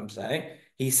did the Rambam say?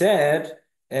 He said.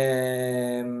 Right,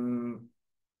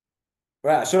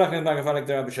 I think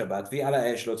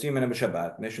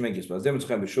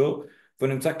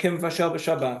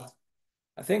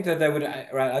that they would,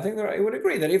 right? I think they would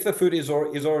agree that if the food is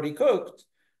already cooked,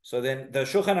 so then the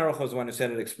Shulchan Aruch was the one who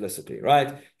said it explicitly,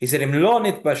 right? He said im lo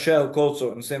nitbashel kol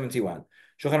tzor in 71.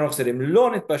 Shulchan Aruch said im lo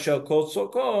nitbashel kol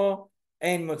tzorko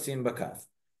ein motzin bakaf.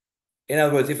 In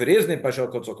other words, if it is nitbashel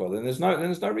kol tzorko, then there's no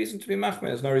reason to be machmer.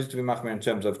 There's no reason to be machmer in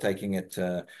terms of taking it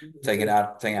out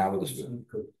with the spoon.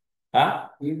 Huh?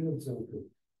 Even if it's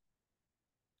uncooked.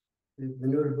 The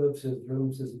note above says,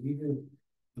 Rome says, even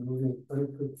removing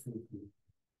uncooked food.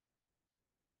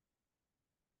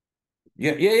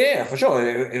 Yeah, for sure.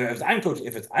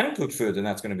 If it's uncooked food, then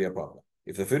that's going to be a problem.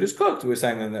 If the food is cooked, we're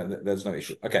saying then there's no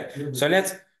issue. Okay, so hang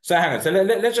on. So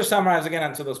let's just summarize again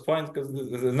until this point because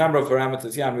there's a number of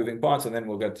parameters here, moving parts, and then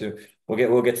we'll get to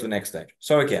the next stage.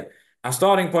 So again, our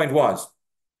starting point was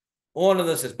all of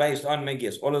this is based on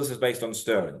megis. All of this is based on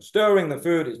stirring. Stirring the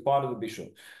food is part of the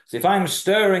bishul. So if I'm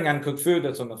stirring uncooked food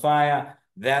that's on the fire,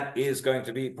 that is going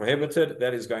to be prohibited.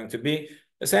 That is going to be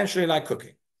essentially like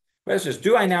cooking. Question is,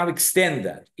 do I now extend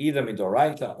that, either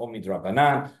midoraita or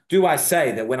midrabanan? Do I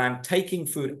say that when I'm taking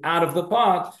food out of the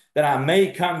pot, that I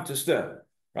may come to stir,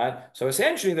 right? So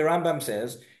essentially the Rambam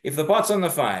says, if the pot's on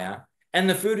the fire and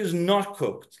the food is not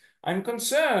cooked, I'm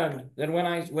concerned that when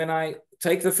I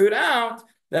take the food out,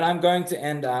 that I'm going to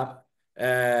end up,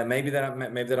 maybe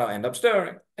that I'll end up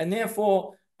stirring. And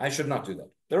therefore, I should not do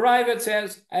that. The Ravid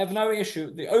says, I have no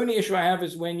issue. The only issue I have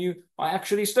is when you are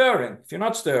actually stirring. If you're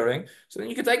not stirring, so then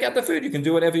you can take out the food. You can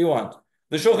do whatever you want.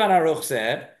 The Shulchan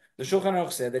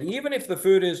Aruch said that even if the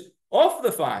food is off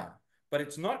the fire, but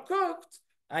it's not cooked,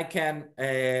 I can,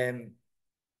 even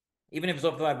if it's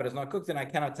off the fire, but it's not cooked, then I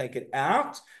cannot take it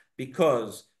out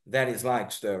because that is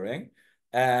like stirring.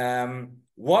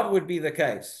 What would be the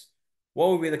case? What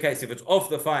would be the case if it's off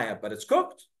the fire but it's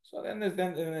cooked? So then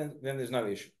there's no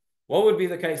issue. What would be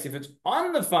the case if it's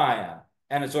on the fire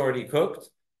and it's already cooked?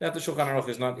 That the Shulchan Aruch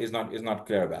is not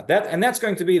clear about that, and that's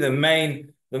going to be the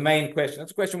main question.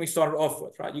 That's the question we started off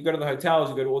with, right? You go to the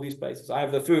hotels, you go to all these places. I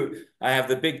have the food, I have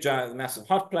the big giant, massive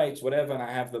hot plates, whatever, and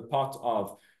I have the pot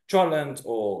of cholent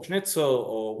or schnitzel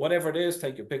or whatever it is.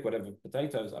 Take your pick, whatever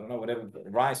potatoes, I don't know, whatever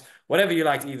rice, whatever you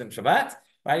like to eat on Shabbat,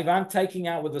 right? If I'm taking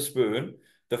out with a spoon,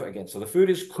 so the food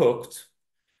is cooked,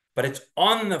 but it's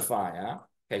on the fire.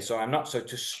 Okay, so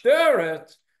to stir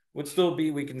it would still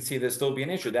be, we can see there's still be an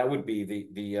issue. That would be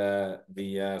the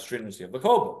stringency of the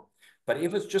kol. But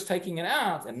if it's just taking it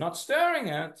out and not stirring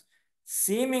it,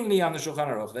 seemingly on the Shulchan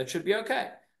Aruch, that should be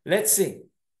okay. Let's see.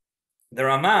 The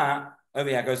Ramah over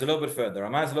here goes a little bit further. The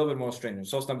Ramah is a little bit more stringent.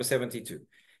 Source number 72.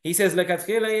 He says,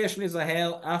 "Lekatchila yesh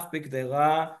lizahel af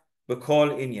b'gdera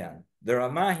b'kol inyan." The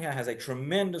Ramah here has a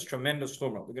tremendous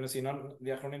chumrah. We're going to see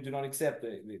the Achronim do not accept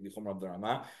the chumrah of the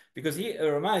Ramah, because the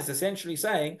Ramah is essentially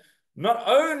saying, not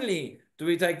only do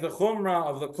we take the chumrah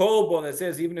of the kol that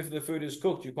says even if the food is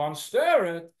cooked, you can't stir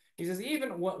it. He says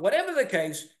even whatever the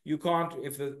case, you can't,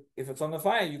 if it's on the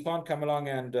fire, you can't come along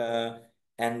or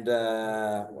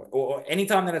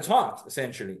anytime that it's hot,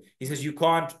 essentially. He says you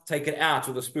can't take it out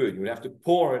with a spoon. You would have to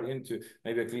pour it into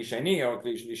maybe a kli sheni or a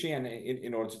kli shlishi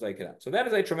in order to take it out. So that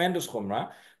is a tremendous chumrah.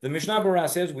 The Mishnah Berurah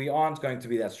says we aren't going to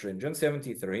be that stringent.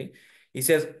 73. He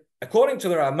says, according to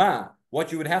the Ramah,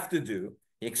 what you would have to do,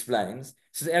 he explains,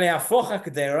 he says,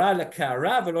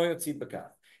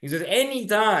 he says, any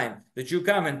time that you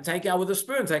come and take out with a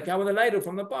spoon, take out with a ladle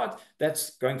from the pot,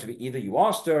 that's going to be either you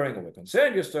are stirring or we're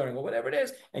concerned you're stirring or whatever it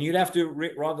is, and you'd have to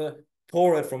rather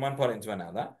pour it from one pot into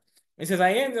another. He says,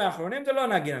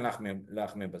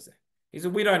 he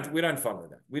said, we don't follow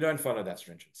that. We don't follow that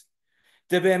stringency.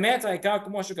 He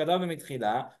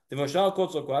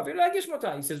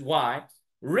says, why?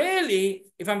 Really,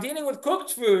 if I'm dealing with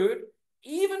cooked food,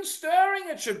 even stirring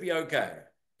it should be okay.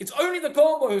 It's only the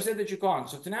kol who said that you can't.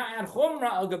 So to now add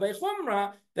chumrah al gabei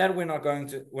chumrah, that we're not going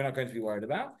to be worried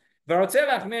about. You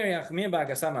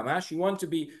want to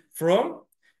be from,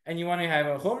 and you want to have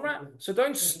a chumrah, so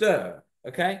don't stir.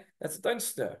 Okay, don't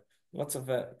stir. Lots of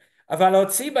bottom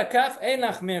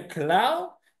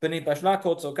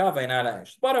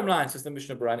line, says the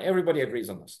Mishnah Berurah, everybody agrees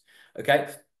on this. Okay,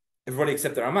 everybody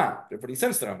except the Ramah. Everybody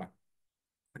sensed the Ramah.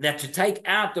 That to take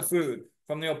out the food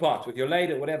from your pot with your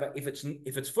ladle, whatever, if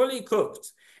it's fully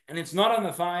cooked and it's not on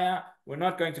the fire, we're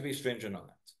not going to be stringent on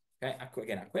that. Okay.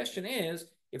 Again, our question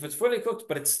is, if it's fully cooked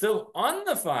but it's still on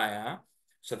the fire,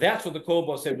 so that's what the kol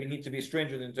bo said we need to be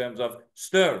stringent in terms of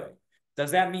stirring.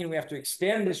 Does that mean we have to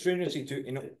extend the stringency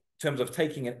in terms of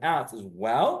taking it out as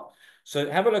well? So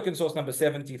have a look in source number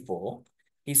 74.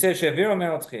 He says, "Sheviro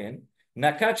merotchin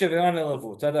nakat sheviron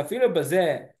lelavut adafilo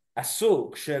bazeh."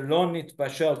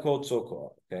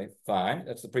 Okay, fine.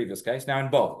 That's the previous case. Now in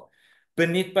bold.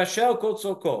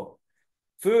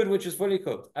 Food which is fully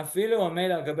cooked.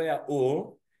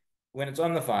 When it's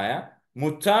on the fire.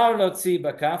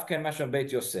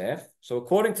 So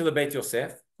according to the Beit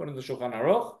Yosef, according to the Shulchan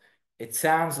Aruch, it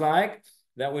sounds like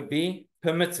that would be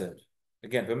permitted.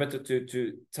 Again, permitted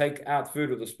to take out food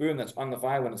with a spoon that's on the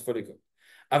fire when it's fully cooked.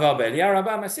 However,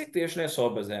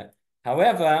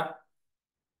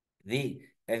 the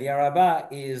Eliyah Rabbah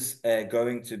is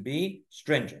going to be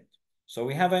stringent. So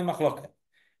we have a machloket.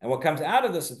 And what comes out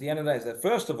of this at the end of the day is that,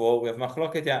 first of all, we have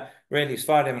machloket really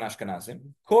Sfardim and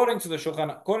Ashkenazim. According to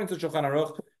Shulchan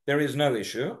Aruch, there is no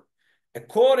issue.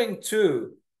 According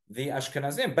to the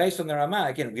Ashkenazim, based on the Ramah,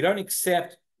 again, we don't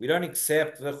accept the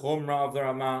chumrah of the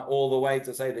Ramah all the way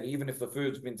to say that even if the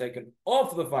food's been taken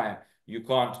off the fire, you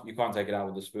can't take it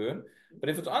out with a spoon. But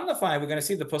if it's on the fire, we're going to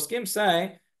see the poskim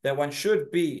say that one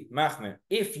should be machmir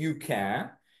if you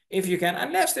can,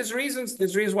 unless there's reasons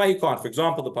why you can't. For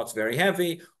example, the pot's very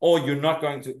heavy, or you're not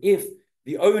going to, if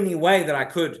the only way that I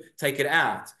could take it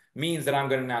out means that I'm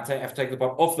going to now have to take the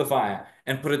pot off the fire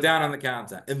and put it down on the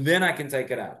counter, and then I can take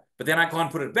it out. But then I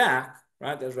can't put it back,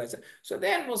 right? That's right. So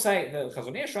then we'll say, the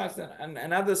Chazon Ish writes,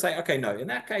 and others say, okay, no, in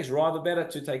that case, rather better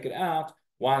to take it out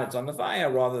while it's on the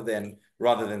fire rather than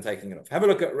taking it off. Have a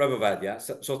look at Rabbi Vadia,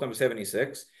 source number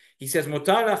 76. He says,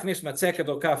 "Mutar lachnis matzeket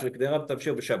or kaf l'kderat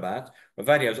tavshil b'Shabbat."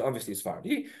 Vadia is obviously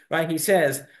Sephardi, right? He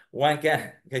says one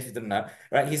can, in case you didn't know,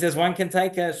 right? He says one can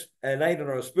take a ladle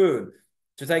or a spoon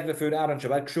to take the food out on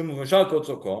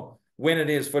Shabbat when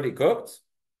it is fully cooked.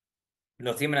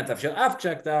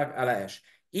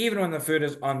 Even when the food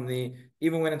is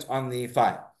even when it's on the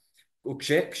fire.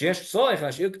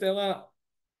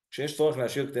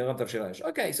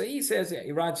 Okay, so he says,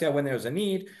 he writes here when there's a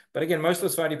need, but again, most of the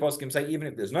Sephardi poskim say even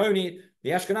if there's no need,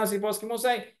 the Ashkenazi poskim will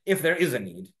say if there is a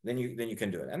need, then you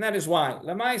can do it, and that is why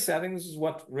Lamaisa, I think this is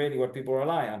what people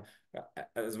rely on.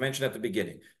 As mentioned at the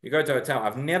beginning, you go to a hotel.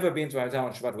 I've never been to a hotel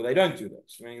on Shabbat where they don't do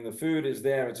this. Meaning the food is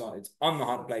there, it's on the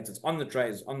hot plates, it's on the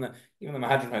trays, on the even the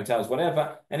Mahadran hotels,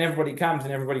 whatever, and everybody comes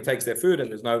and everybody takes their food, and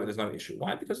there's no issue.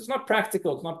 Why? Because it's not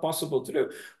practical, it's not possible to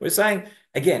do. We're saying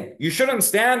again, you shouldn't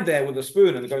stand there with a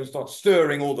spoon and go and start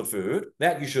stirring all the food.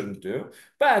 That you shouldn't do.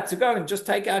 But to go and just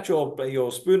take out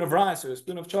your spoon of rice or a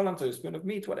spoon of cholent or a spoon of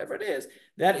meat, whatever it is,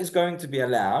 that is going to be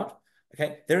allowed.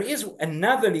 Okay, there is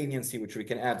another leniency which we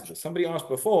can add to this. Somebody asked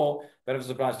before, but if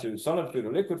it applies to solid food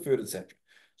or liquid food, etc.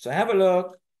 So have a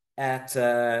look at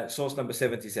source number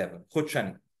 77, Chut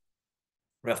Shani,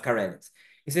 Rav Karelis.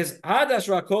 He says, Hadash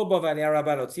Rakobo v'aliyah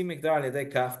rabba lotzi mikdar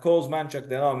al-yedei kaf, kol zman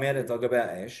shekdera omeret al gabei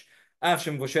ha'esh, af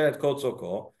shemvoshelet kol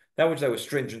tzorko, that which they were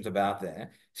stringent about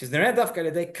there. He says, Nered dafka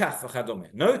al-yedei kaf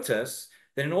v'chadome. Notice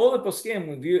that in all the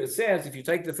poskim, it says if you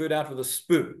take the food out with a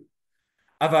spoon,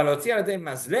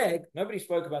 nobody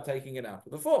spoke about taking it out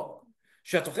with a fork.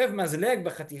 If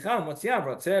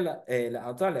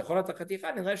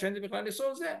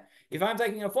I'm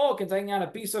taking a fork and taking out a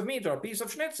piece of meat or a piece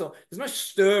of schnitzel, there's no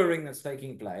stirring that's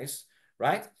taking place,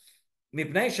 right?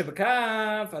 With a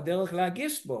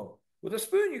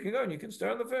spoon, you can go and you can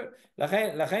stir the food.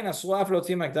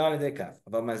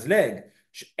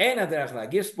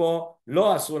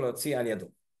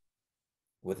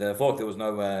 With a fork, there was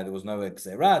no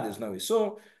gzera, there's no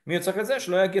isur.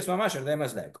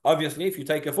 Obviously, if you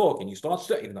take a fork and you start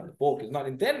stirring, even though the fork is not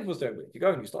intended for stirring, but if you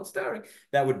go and you start stirring,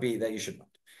 that would be that you should not.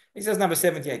 He says number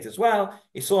 78 as well.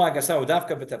 Isur agasa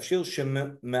udavka b'tavshil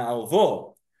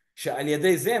sheme'alvo she'al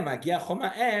yedei zeh magia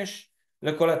choma esh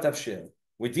lekol hatavshil.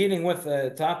 We're dealing with a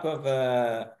type of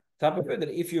food that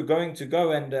if you're going to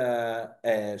go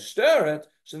and stir it,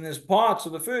 so then there's parts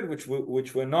of the food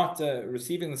which were not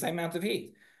receiving the same amount of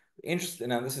heat. Interesting.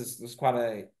 Now this is quite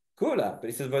a cooler, but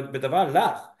he says, when it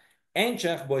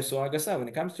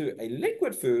comes to a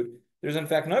liquid food, there's in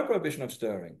fact no prohibition of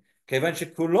stirring.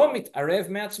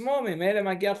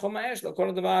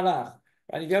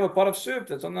 And if you have a pot of soup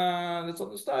that's on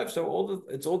the stove, so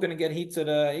it's all going to get heated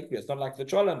equally. It's not like the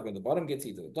cholent when the bottom gets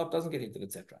heated, the top doesn't get heated,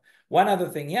 etc. One other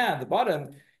thing, at the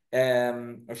bottom,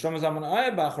 Shlomo Zalman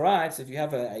Auerbach writes, if you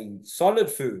have a solid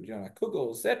food, like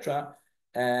kugel, etc.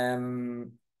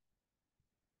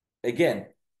 Again,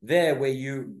 there where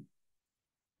you're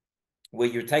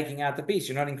taking out the piece,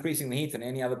 you're not increasing the heat in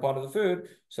any other part of the food,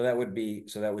 so that would be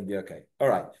okay. All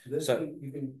right. So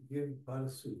you can give a pot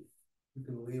of soup. You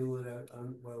can ladle it out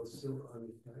while it's still on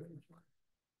the fire.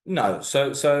 No,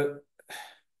 so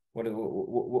what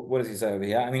does he say over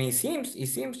here? I mean, he seems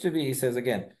to be. He says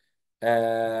again,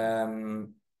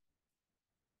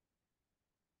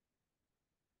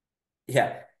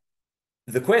 yeah.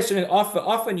 The question is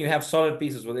often you have solid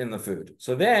pieces within the food,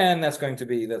 so then that's going to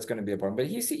be a problem. But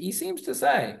he seems to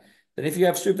say that if you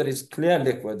have soup that is clear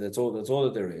liquid, that's all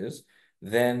that there is,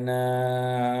 then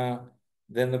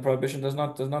the prohibition does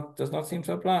not seem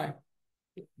to apply.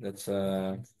 That's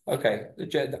okay.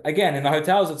 Again, in the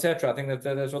hotels, etc., I think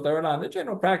that's what they rely on. The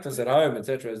general practice at home,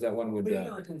 etc., is that one would take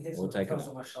it.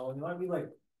 So much, though, might be like,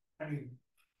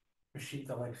 a sheet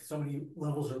that like so many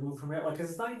levels removed from it, like cause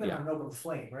it's not even an open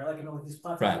flame, right? Like with these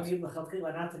platforms, even not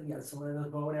to get someone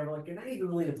or whatever. Like you're not even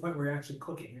really at the point where you're actually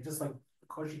cooking. You're just like, of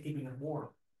course, you're keeping it warm.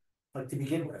 Like to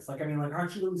begin with, like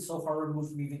aren't you really so far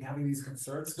removed from even having these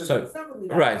concerns? So it's not really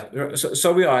right,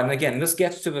 so we are, and again, this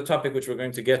gets to the topic which we're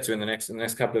going to get to in the next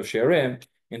couple of shiurim,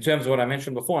 in terms of what I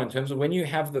mentioned before, in terms of when you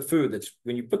have the food,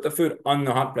 when you put the food on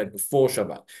the hot plate before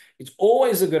Shabbat, it's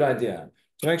always a good idea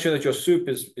to make sure that your soup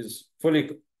is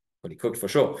fully cooked for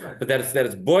sure, right, but that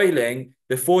it's boiling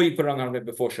before you put it on the hot plate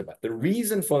before Shabbat. The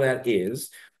reason for that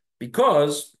is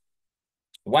because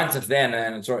once it's there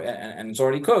and it's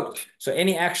already cooked, so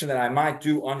any action that I might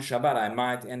do on Shabbat, I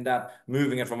might end up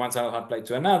moving it from one side of the hot plate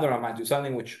to another. I might do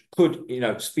something which could,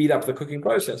 speed up the cooking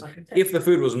process if the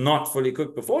food was not fully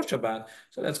cooked before Shabbat.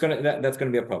 So that's going to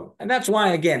be a problem. And that's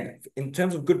why, again, in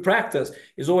terms of good practice,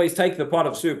 is always take the pot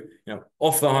of soup,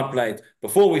 off the hot plate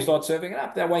before we start serving it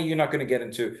up. That way, you're not going to get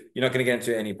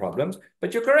into any problems.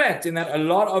 But you're correct in that a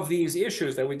lot of these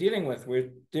issues that we're dealing with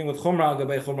chumrah al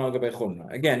gabei chumrah al gabei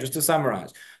chumrah. Again, just to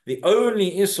summarize, the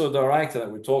only isur d'oraita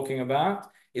that we're talking about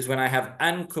is when I have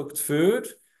uncooked food,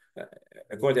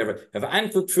 according to everyone, have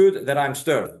uncooked food that I'm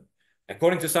stirring.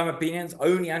 According to some opinions,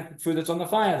 only uncooked food that's on the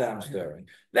fire that I'm stirring.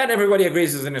 That everybody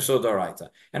agrees is an Isur D'Oraita.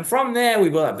 And from there we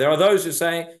will have. There are those who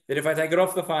say that if I take it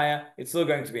off the fire, it's still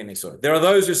going to be an Isur. There are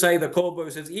those who say the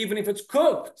Korban says even if it's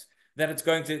cooked, that it's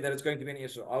going to be an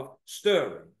Isur of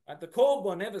stirring. Right? The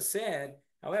Korban never said,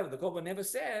 however, the Korban never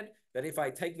said that if I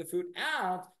take the food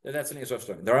out, that's an Isur of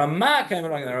stirring. The Ramah came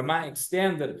along and the Ramah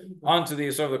extended onto the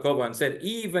Isur of the Korban and said,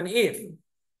 even if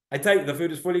I take the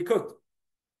food is fully cooked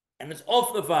and it's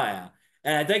off the fire,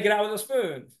 and I take it out with a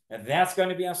spoon, and that's going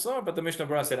to be asur. But the Mishnah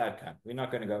Berurah said, okay, we're not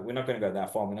going to go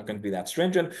that far. We're not going to be that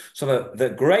stringent. So the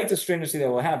greatest stringency that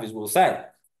we'll have is we'll say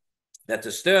that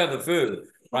to stir the food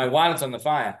right while it's on the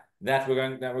fire, that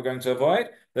we're going to avoid.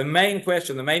 The main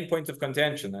question, the main point of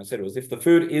contention, I said, was if the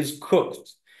food is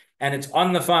cooked and it's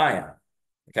on the fire.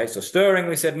 Okay, so stirring,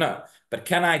 we said no. But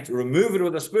can I remove it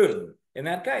with a spoon? In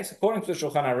that case, according to the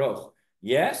Shulchan Aruch,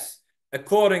 yes.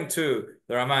 According to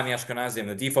the Ramah Ashkenazim,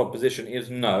 the default position is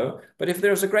no. But if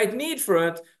there's a great need for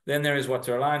it, then there is what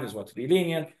to rely on, is what to be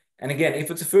lenient. And again, if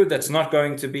it's a food that's not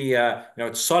going to be,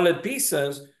 it's solid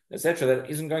pieces, etc., that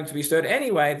isn't going to be stirred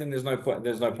anyway, then there's no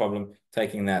problem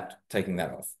taking that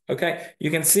off. Okay,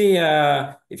 you can see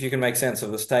if you can make sense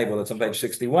of this table. It's on page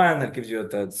 61. That gives you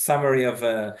the summary of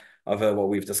what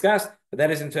we've discussed. But that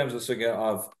is in terms of the sugya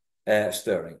of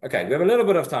stirring. Okay, we have a little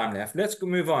bit of time left. Let's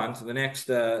move on to the next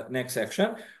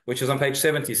section, which is on page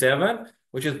 77,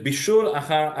 which is Bishul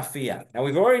Achar Afiyah. Now,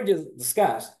 we've already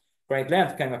discussed, great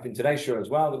length, came up in today's show as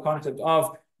well, the concept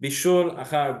of Bishul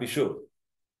Achar Bishul.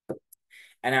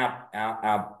 And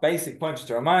our basic point, just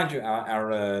to remind you,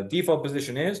 our default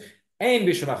position is Ein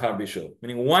Bishul Achar Bishul,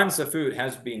 meaning once a food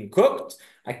has been cooked,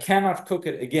 I cannot cook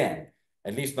it again.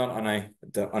 At least not on a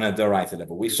D'Oraita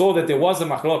level. We saw that there was a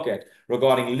machloket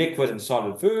regarding liquid and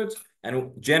solid foods,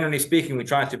 and generally speaking, we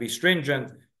try to be stringent.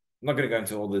 I'm not going to go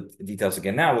into all the details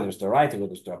again now, whether it's D'Oraita,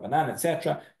 whether it's D'Rabbanan,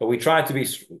 etc. But we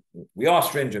are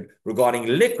stringent regarding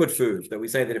liquid foods, that we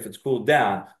say that if it's cooled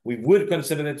down, we would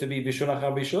consider it to be Bishul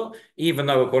Achar Bishul, even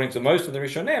though according to most of the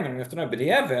Rishonim, and we have to know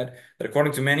B'diavad, that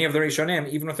according to many of the Rishonim,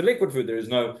 even with the liquid food, there is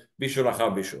no Bishul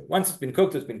Achar Bishul. Once it's been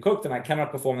cooked, and I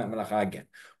cannot perform that melacha again.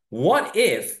 What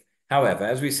if, however,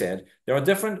 as we said, there are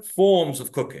different forms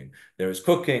of cooking. There is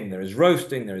cooking, there is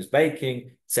roasting, there is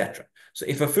baking, etc. So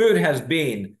if a food has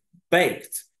been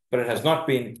baked, but it has not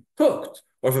been cooked,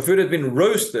 or if a food has been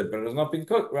roasted, but it has not been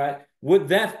cooked, right, would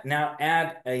that now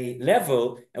add a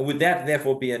level, and would that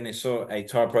therefore be a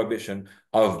Torah prohibition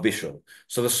of bishul?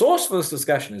 So the source for this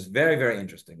discussion is very, very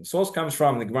interesting. The source comes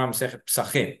from the Gemara Masechet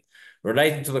Pesachim,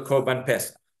 relating to the Korban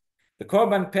Pesach. The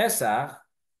Korban Pesach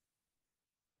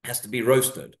has to be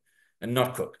roasted and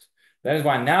not cooked. That is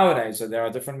why nowadays, so there are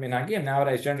different minhagim.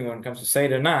 Nowadays, generally, when it comes to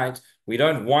Seder night, we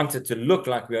don't want it to look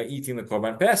like we are eating the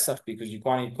Korban Pesach, because you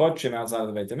can't eat kodshim outside of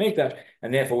the Beit HaMikdash,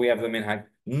 and therefore we have the minhag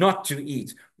not to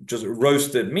eat just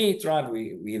roasted meat, right?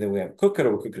 We either cook it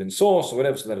or we cook it in sauce or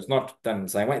whatever, so that it's not done in the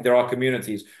same way. There are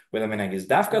communities where the minhag is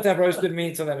dafka to have roasted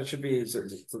meat, so that it should be, so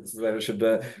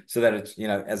that it's,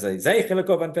 as a zeichel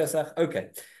Korban Pesach. Okay.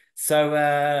 So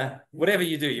whatever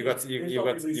you do, you've got a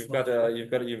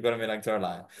minhag to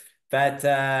rely on. But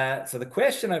so the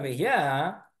question over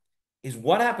here is,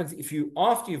 what happens if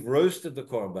after you've roasted the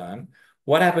korban,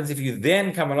 what happens if you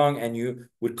then come along and you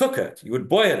would cook it, you would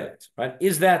boil it, right?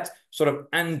 Is that sort of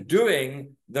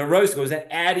undoing the roast, or is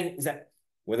that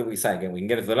whether we say, again, we can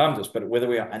get into the lamdas, but whether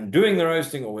we are undoing the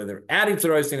roasting or whether adding to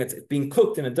the roasting, it's being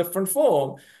cooked in a different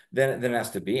form than it has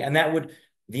to be, and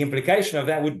the implication of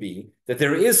that would be that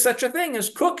there is such a thing as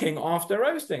cooking after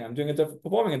roasting. I'm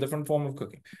performing a different form of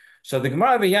cooking. So the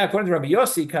Gemara over here, according to Rabbi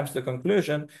Yossi, comes to the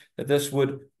conclusion that this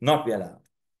would not be allowed.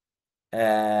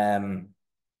 Okay,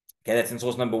 that's in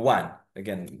source number 1.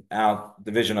 Again, our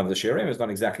division of the Shiurim is not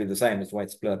exactly the same as the way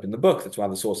it's split up in the book. That's why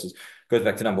the sources goes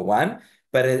back to number 1.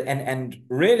 But and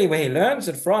really, where he learns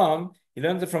it from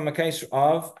a case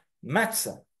of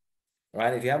matzah.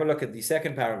 Right, if you have a look at the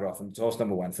second paragraph in source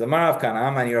number 1, so the Marav Kana,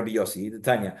 Amani Rabbi Yossi, the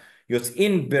Tanya,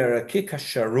 Yotzin berakik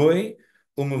hasharoi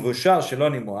umuvushal shelo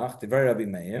nimuach, the very Rabbi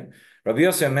Meir. Rabbi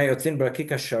Yossi Amei Yotzin berakik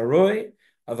hasharoi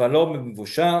avalo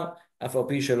umuvushal afal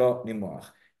pi shelo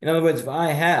nimuach. In other words, if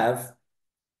I have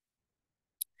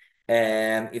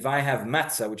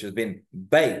matzah which has been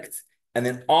baked and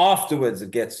then afterwards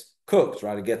it gets cooked,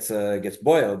 right? It gets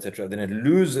boiled, etc. Then it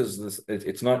loses this.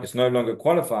 It's no longer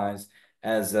qualifies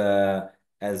as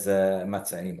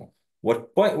matzah anymore.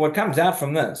 What comes out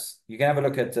from this? You can have a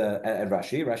look at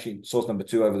Rashi. Rashi, source number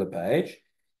 2 over the page.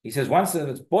 He says once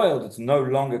it's boiled, it's no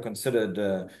longer considered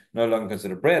bread, no longer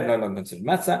considered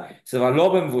matzah. He says v'lo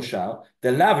b'mvushal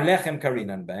delav lechem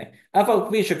karinan bei afal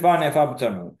kvi shekvar nefar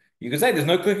b'tamru. You can say there's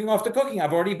no cooking after cooking.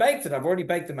 I've already baked it. I've already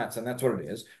baked the matzah, and that's what it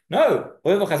is. No.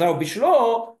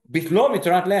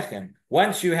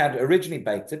 Once you had originally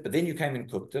baked it, but then you came and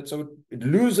cooked it, so it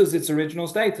loses its original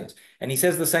status. And he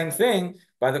says the same thing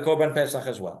by the Korban Pesach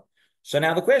as well. So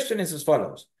now the question is as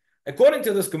follows. According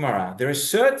to this Gemara, there is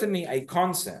certainly a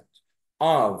concept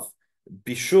of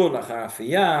bishul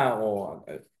achar or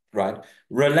right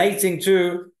relating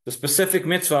to the specific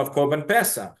mitzvah of Korban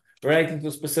Pesach, relating to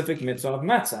the specific mitzvah of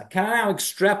matzah. Can I now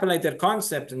extrapolate that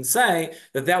concept and say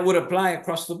that that would apply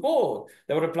across the board?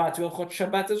 That would apply to Hilchot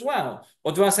Shabbat as well?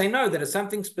 Or do I say no, that it's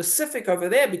something specific over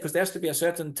there because there has to be a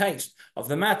certain taste of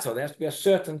the matzah, there has to be a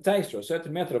certain taste or a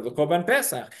certain method of the Korban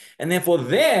Pesach, and therefore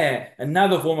there,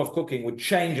 another form of cooking would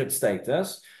change its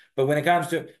status. But when it comes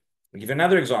to, I'll give you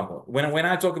another example. When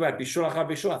I talk about bishul achar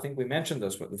bishul, I think we mentioned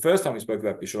this the first time we spoke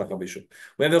about bishul achar bishul.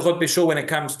 We have Hilchot bishul when it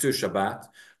comes to Shabbat.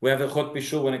 We have Hilchot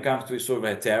bishul when it comes to Isur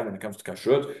v'Heter, when it comes to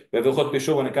Kashrut. We have Hilchot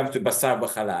bishul when it comes to Basar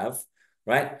b'Chalav,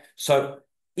 right? So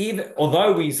even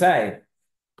although we say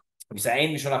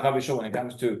Ein bishul achar bishul when it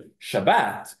comes to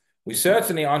Shabbat, we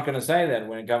certainly aren't going to say that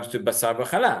when it comes to Basar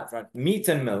b'Chalav, right? Meat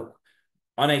and milk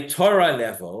on a Torah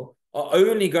level are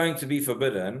only going to be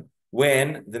forbidden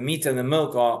when the meat and the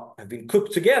milk have been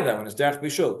cooked together, when it's derech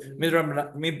bishul.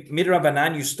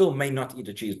 Midrabanan, you still may not eat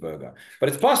a cheeseburger. But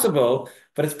it's possible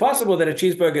that a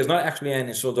cheeseburger is not actually an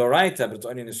isur d'oraita, but it's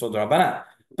only an isur d'rabanan.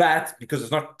 But, because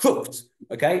it's not cooked,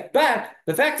 okay? But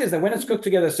the fact is that when it's cooked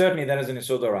together, certainly that is an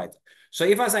isur d'oraita. So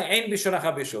if I say, ein bishul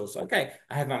achar bishul, so okay,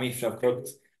 I have my meat cooked,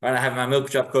 right? I have my milk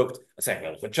cooked. I say,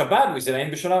 well, for Shabbat, we said, ein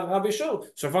bishul achar bishul.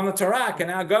 So from the Torah, I can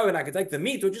now go and I can take the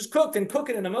meat, which is cooked, and cook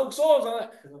it in a milk sauce.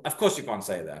 Of course, you can't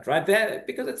say that, right? There,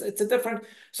 because it's a different.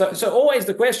 So always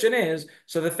the question is,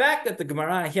 so the fact that the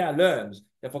Gemara here learns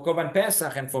that for Korban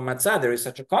Pesach and for Matzah, there is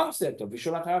such a concept of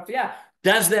bishul achar afiyah,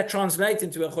 does that translate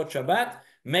into Hilchot Shabbat?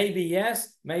 Maybe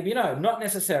yes, maybe no, not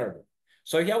necessarily.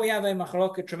 So here we have a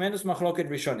machloket, tremendous machloket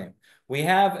rishonim. We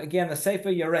have, again, the Sefer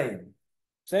Yereim.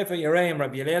 Sefer Yereim,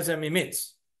 Rabbi Eliezer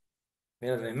Mimitz.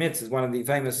 Mimitz is one of the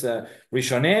famous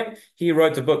Rishonim. He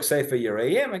wrote the book Sefer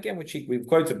Yereim, again, which we've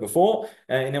quoted before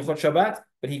in Hilchot Shabbat,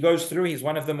 but he goes through, he's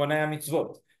one of the Monei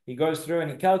Mitzvot. He goes through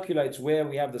and he calculates where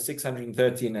we have the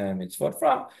 613 mitzvot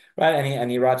from, right?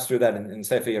 And he writes through that in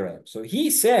Sefer Yereim. So he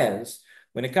says,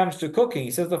 when it comes to cooking,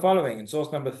 he says the following in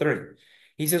source number 3.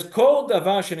 He says, Kol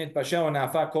davar shenitpasher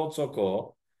u'na'afah kol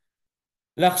tzorko,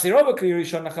 להחזירו בכלי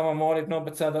ראשון לחממו לבנו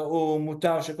בצד ההוא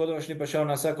מותר שכל דבר שנתפשר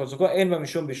ונעשה כל צורכו אין בה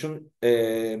משום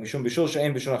בישול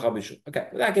שאין בישול אחר בישול. Okay,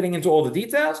 without getting into all the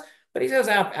details, but he says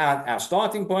our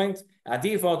starting point, our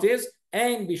default is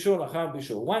אין בישול אחר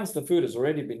בישul. Once the food has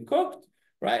already been cooked,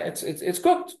 right, it's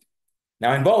cooked.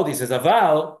 Now in bold he says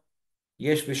אבל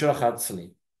יש בישול אחר צלי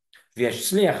ויש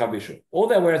צלי אחר בישול. All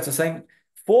that where it's the same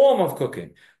form of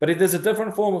cooking, but if there's a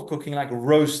different form of cooking like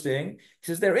roasting, he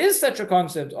says there is such a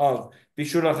concept of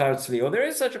bishul achar tzli, or there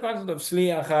is such a concept of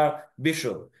tzli achar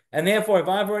bishul, and therefore if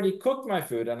I've already cooked my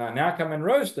food and I now come and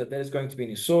roast it, there is going to be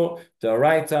an isur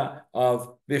d'oraita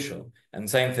of bishul, and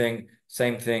same thing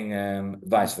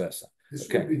vice versa. This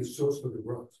would be the source for the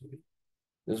broth.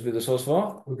 This would be the source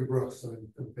for the broth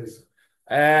and Pesach.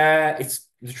 It's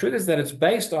the truth is that it's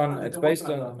based on the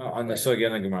Sugya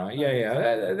and the Gemara.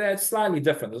 Yeah, that's slightly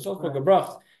different. There's also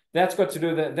Gebrach. That's got to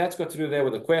do there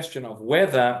with the question of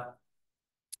whether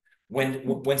when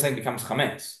something becomes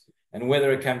chametz and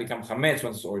whether it can become chametz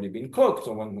once it's already been cooked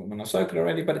or when it's soaked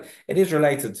already. But it is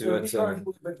related to it.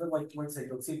 But like when say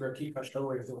you'll see where keep if there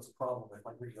was a problem with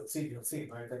like you'll see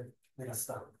right they got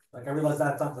stuck. Like I realize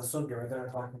that's not the Sugya right there.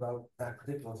 I'm talking about that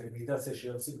particular thing. He does say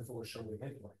you'll see before showing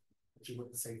anyway. You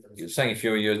wouldn't say you're saying if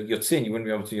you're yotzin, you wouldn't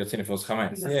be able to yotzin if it was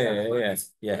chametz.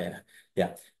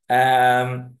 Yeah.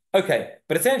 Okay,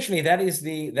 but essentially that is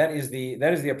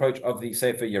the approach of the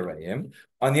Sefer Yereim.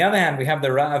 On the other hand, we have the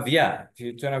Ra'avya. If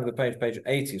you turn over the page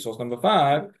 80, source number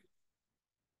 5.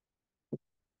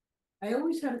 I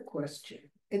always had a question,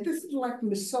 and this is like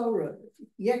Masorah,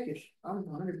 Yekish. I'm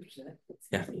 100%.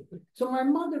 Yeah. So my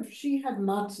mother, she had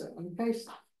matzah on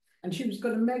Pesach, and she was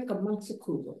going to make a matzah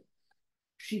kugel.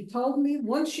 She told me,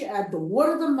 once you add the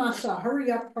water, the matzah,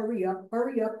 hurry up.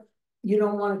 You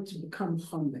don't want it to become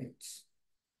chametz.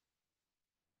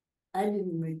 I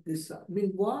didn't make this up. I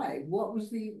mean, why? What was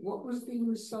the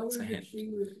Masorah that she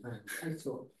was? I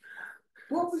thought.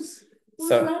 What was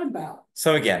that about?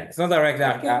 So again, it's not directly.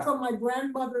 I came from my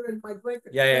grandmother and my great.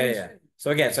 Yeah. So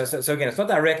again, it's not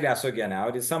directly asugya now.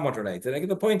 It is somewhat related.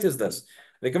 The point is this: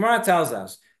 the Gemara tells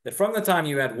us that from the time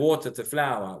you add water to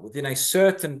flour within a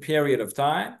certain period of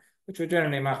time, which we're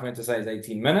generally machmir to say is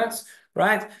 18 minutes,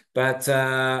 right? But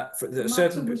for the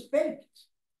certain was baked,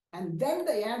 and then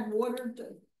they add water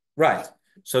to. Right.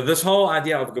 So this whole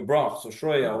idea of gebrach, or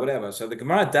shroya, or whatever. So the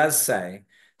Gemara does say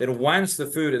that once the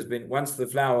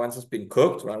flour, once it's been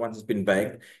cooked, right, once it's been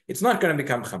baked, it's not going to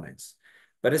become chametz.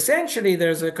 But essentially,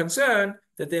 there's a concern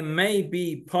that there may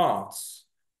be parts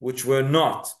which were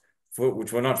not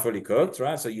fully cooked,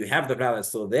 right? So you have the flour that's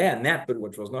still there, and that bit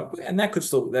which was not, and that could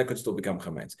still become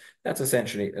chametz. That's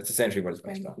essentially what it's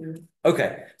based on.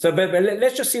 Okay, so but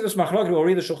let's just see this machlok. We'll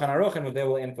read the Shulchan Aruch, and there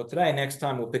we'll end for today. Next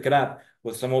time we'll pick it up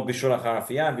with some more bishul achar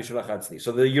afiyah and bishul achar tzli.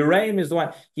 So the Uraim is the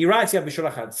one he writes here bishul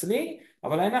achar tzli.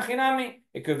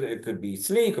 It could be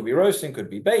tzli, it could be roasting, could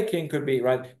be baking, could be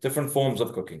different forms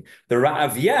of cooking. The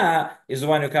Ra'aviyah is the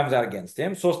one who comes out against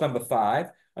him. Source number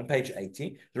 5 on page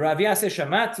 80. The Ra'aviyah says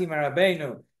Shamati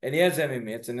Marabeinu Eliezer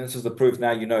Mimitz, and this is the proof. Now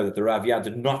you know that the Ra'aviyah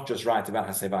did not just write about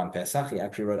Haseva and Pesach. He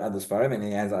actually wrote others for him, and he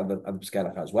has other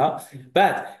Pesach as well.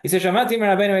 But he says Shamati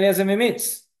Marabeinu Eliezer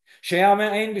Mimitz.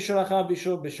 Sheyamer ein bishul achar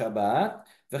bishul b'Shabbat,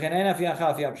 v'chen ein afiyah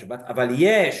achar afiyah b'Shabbat, aval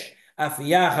yesh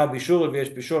afiyah achar bishul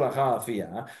v'yesh bishul achar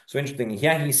afiyah. So interesting,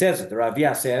 here he says it, the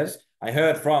Ra'aviyah says, I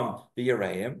heard from the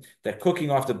Yereim that cooking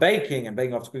after baking and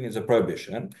baking after cooking is a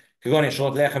prohibition,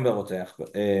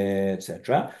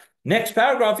 etc. Next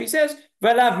paragraph, he says,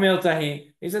 V'lav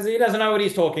miltahi. He says he doesn't know what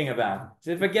he's talking about.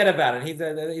 He says, forget about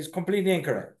it. He's completely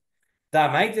incorrect. This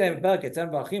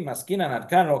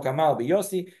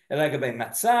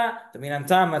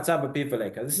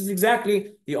is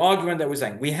exactly the argument that we're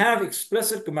saying. We have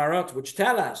explicit Gemarot which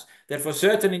tell us that for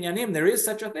certain inyanim there is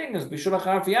such a thing as bishul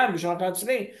achar afiyah, bishul achar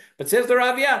tzli. But says the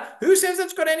Ra'aviyah, who says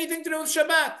that's got anything to do with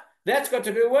Shabbat? That's got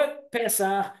to do with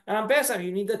Pesach, and on Pesach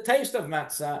you need the taste of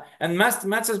matzah, and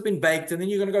matzah's been baked, and then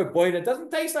you're going to go boil it. It doesn't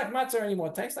taste like matzah anymore.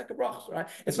 It tastes like a brach, right?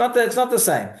 It's not the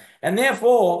same, and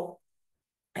therefore,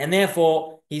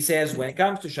 he says when it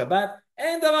comes to Shabbat,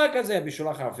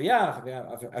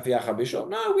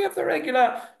 no, we have the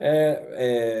regular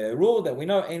rule that we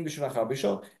know,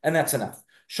 and that's enough.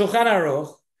 Shulchan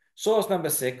Aruch, source number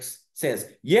 6. Says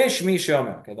Yesh Mi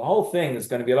Shomer. Okay, the whole thing is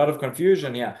going to be a lot of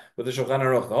confusion here with the Shulchan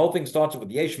Aruch. The whole thing starts with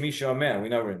Yesh Mi Shomer. We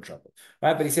know we're in trouble,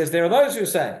 right? But he says there are those who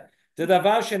say the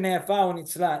davar shene'afah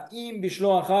unitzla im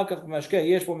bishlo achar kach b'mashkeh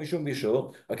yesh bo mishum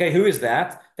bishul. Okay, who is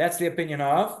that? That's the opinion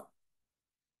of.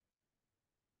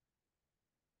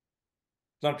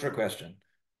 It's not a trick question,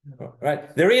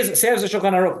 right? Says the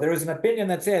Shulchan Aruch, there is an opinion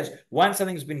that says once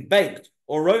something's been baked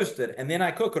or roasted, and then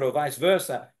I cook it, or vice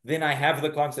versa, then I have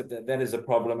the concept that is a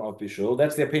problem of bishul.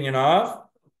 That's the opinion of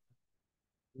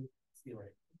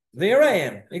the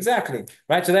Yereim, exactly,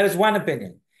 right? So that is one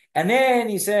opinion. And then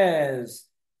he says,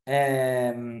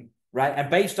 right, and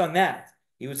based on that,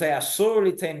 he would say, Asur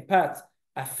litain pat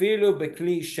afilu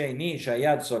bekli sheni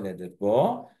shayad soledet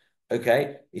bo.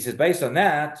 Okay, he says, based on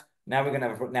that, now we're going to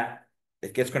have now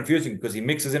it gets confusing because he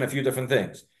mixes in a few different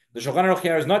things. The Shulchan Aruch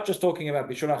here is not just talking about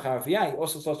bishul achar afiyah; he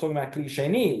also starts talking about kli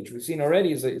sheni, which we've seen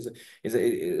already is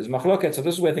machloket. So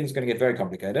this is where things are going to get very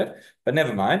complicated. But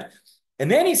never mind.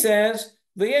 And then he says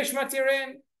the yesh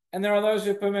matirin, and there are those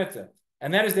who permit it,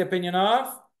 and that is the opinion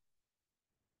of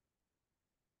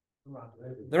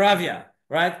the Ra'aviyah,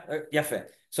 right? Yafeh.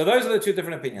 So those are the two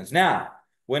different opinions. Now,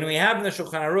 when we have in the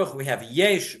Shulchan Aruch, we have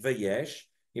yesh v'yesh.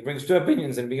 He brings two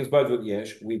opinions and begins both with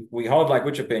yesh. We hold like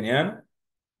which opinion?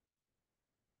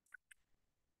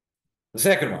 The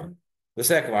second one.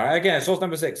 Again, source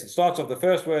number 6. It starts off, the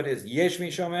first word is yesh mi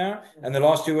shomer, and the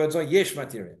last two words are yesh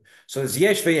material. So it's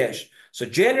yesh v'yesh. So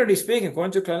generally speaking,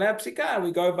 according to Klalei Psika,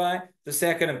 we go by the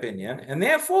second opinion, and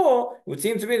therefore, it would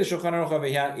seem to be the Shulchan Aruch over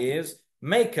here is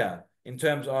maker in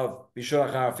terms of bishul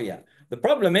achar afiyah. The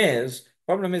problem is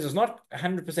it's not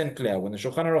 100% clear. When the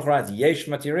Shulchan Aruch writes yesh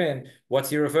matirin, what's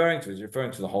he referring to? Is he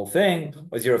referring to the whole thing?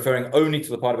 Or is he referring only to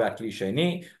the part about kli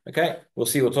sheni? Okay, we'll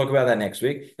see. We'll talk about that next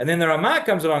week. And then the Ramah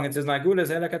comes along and says, Nagula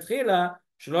zeh lekatchila,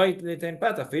 shelo yitin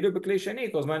pat afilu b'kli sheni,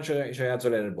 kol zman sheyad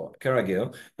zoledet bo.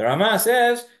 Keragil. The Ramah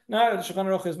says, no, the Shulchan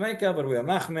Aruch is maker, but we are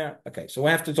machmer. Okay, so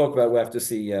we have to talk about, we have to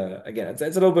see, again, it's a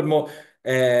little bit more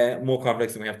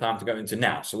complex than we have time to go into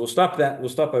now. So we'll stop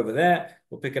over there.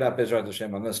 We'll pick it up Bezrat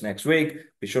Hashem on this next week.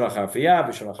 Bishul achar afiyah,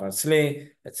 bishul achar tzli,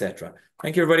 etc.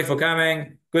 Thank you everybody for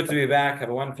coming. Good to be back. Have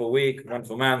a wonderful week,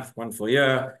 wonderful month, wonderful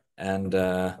year, and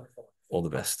all the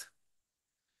best.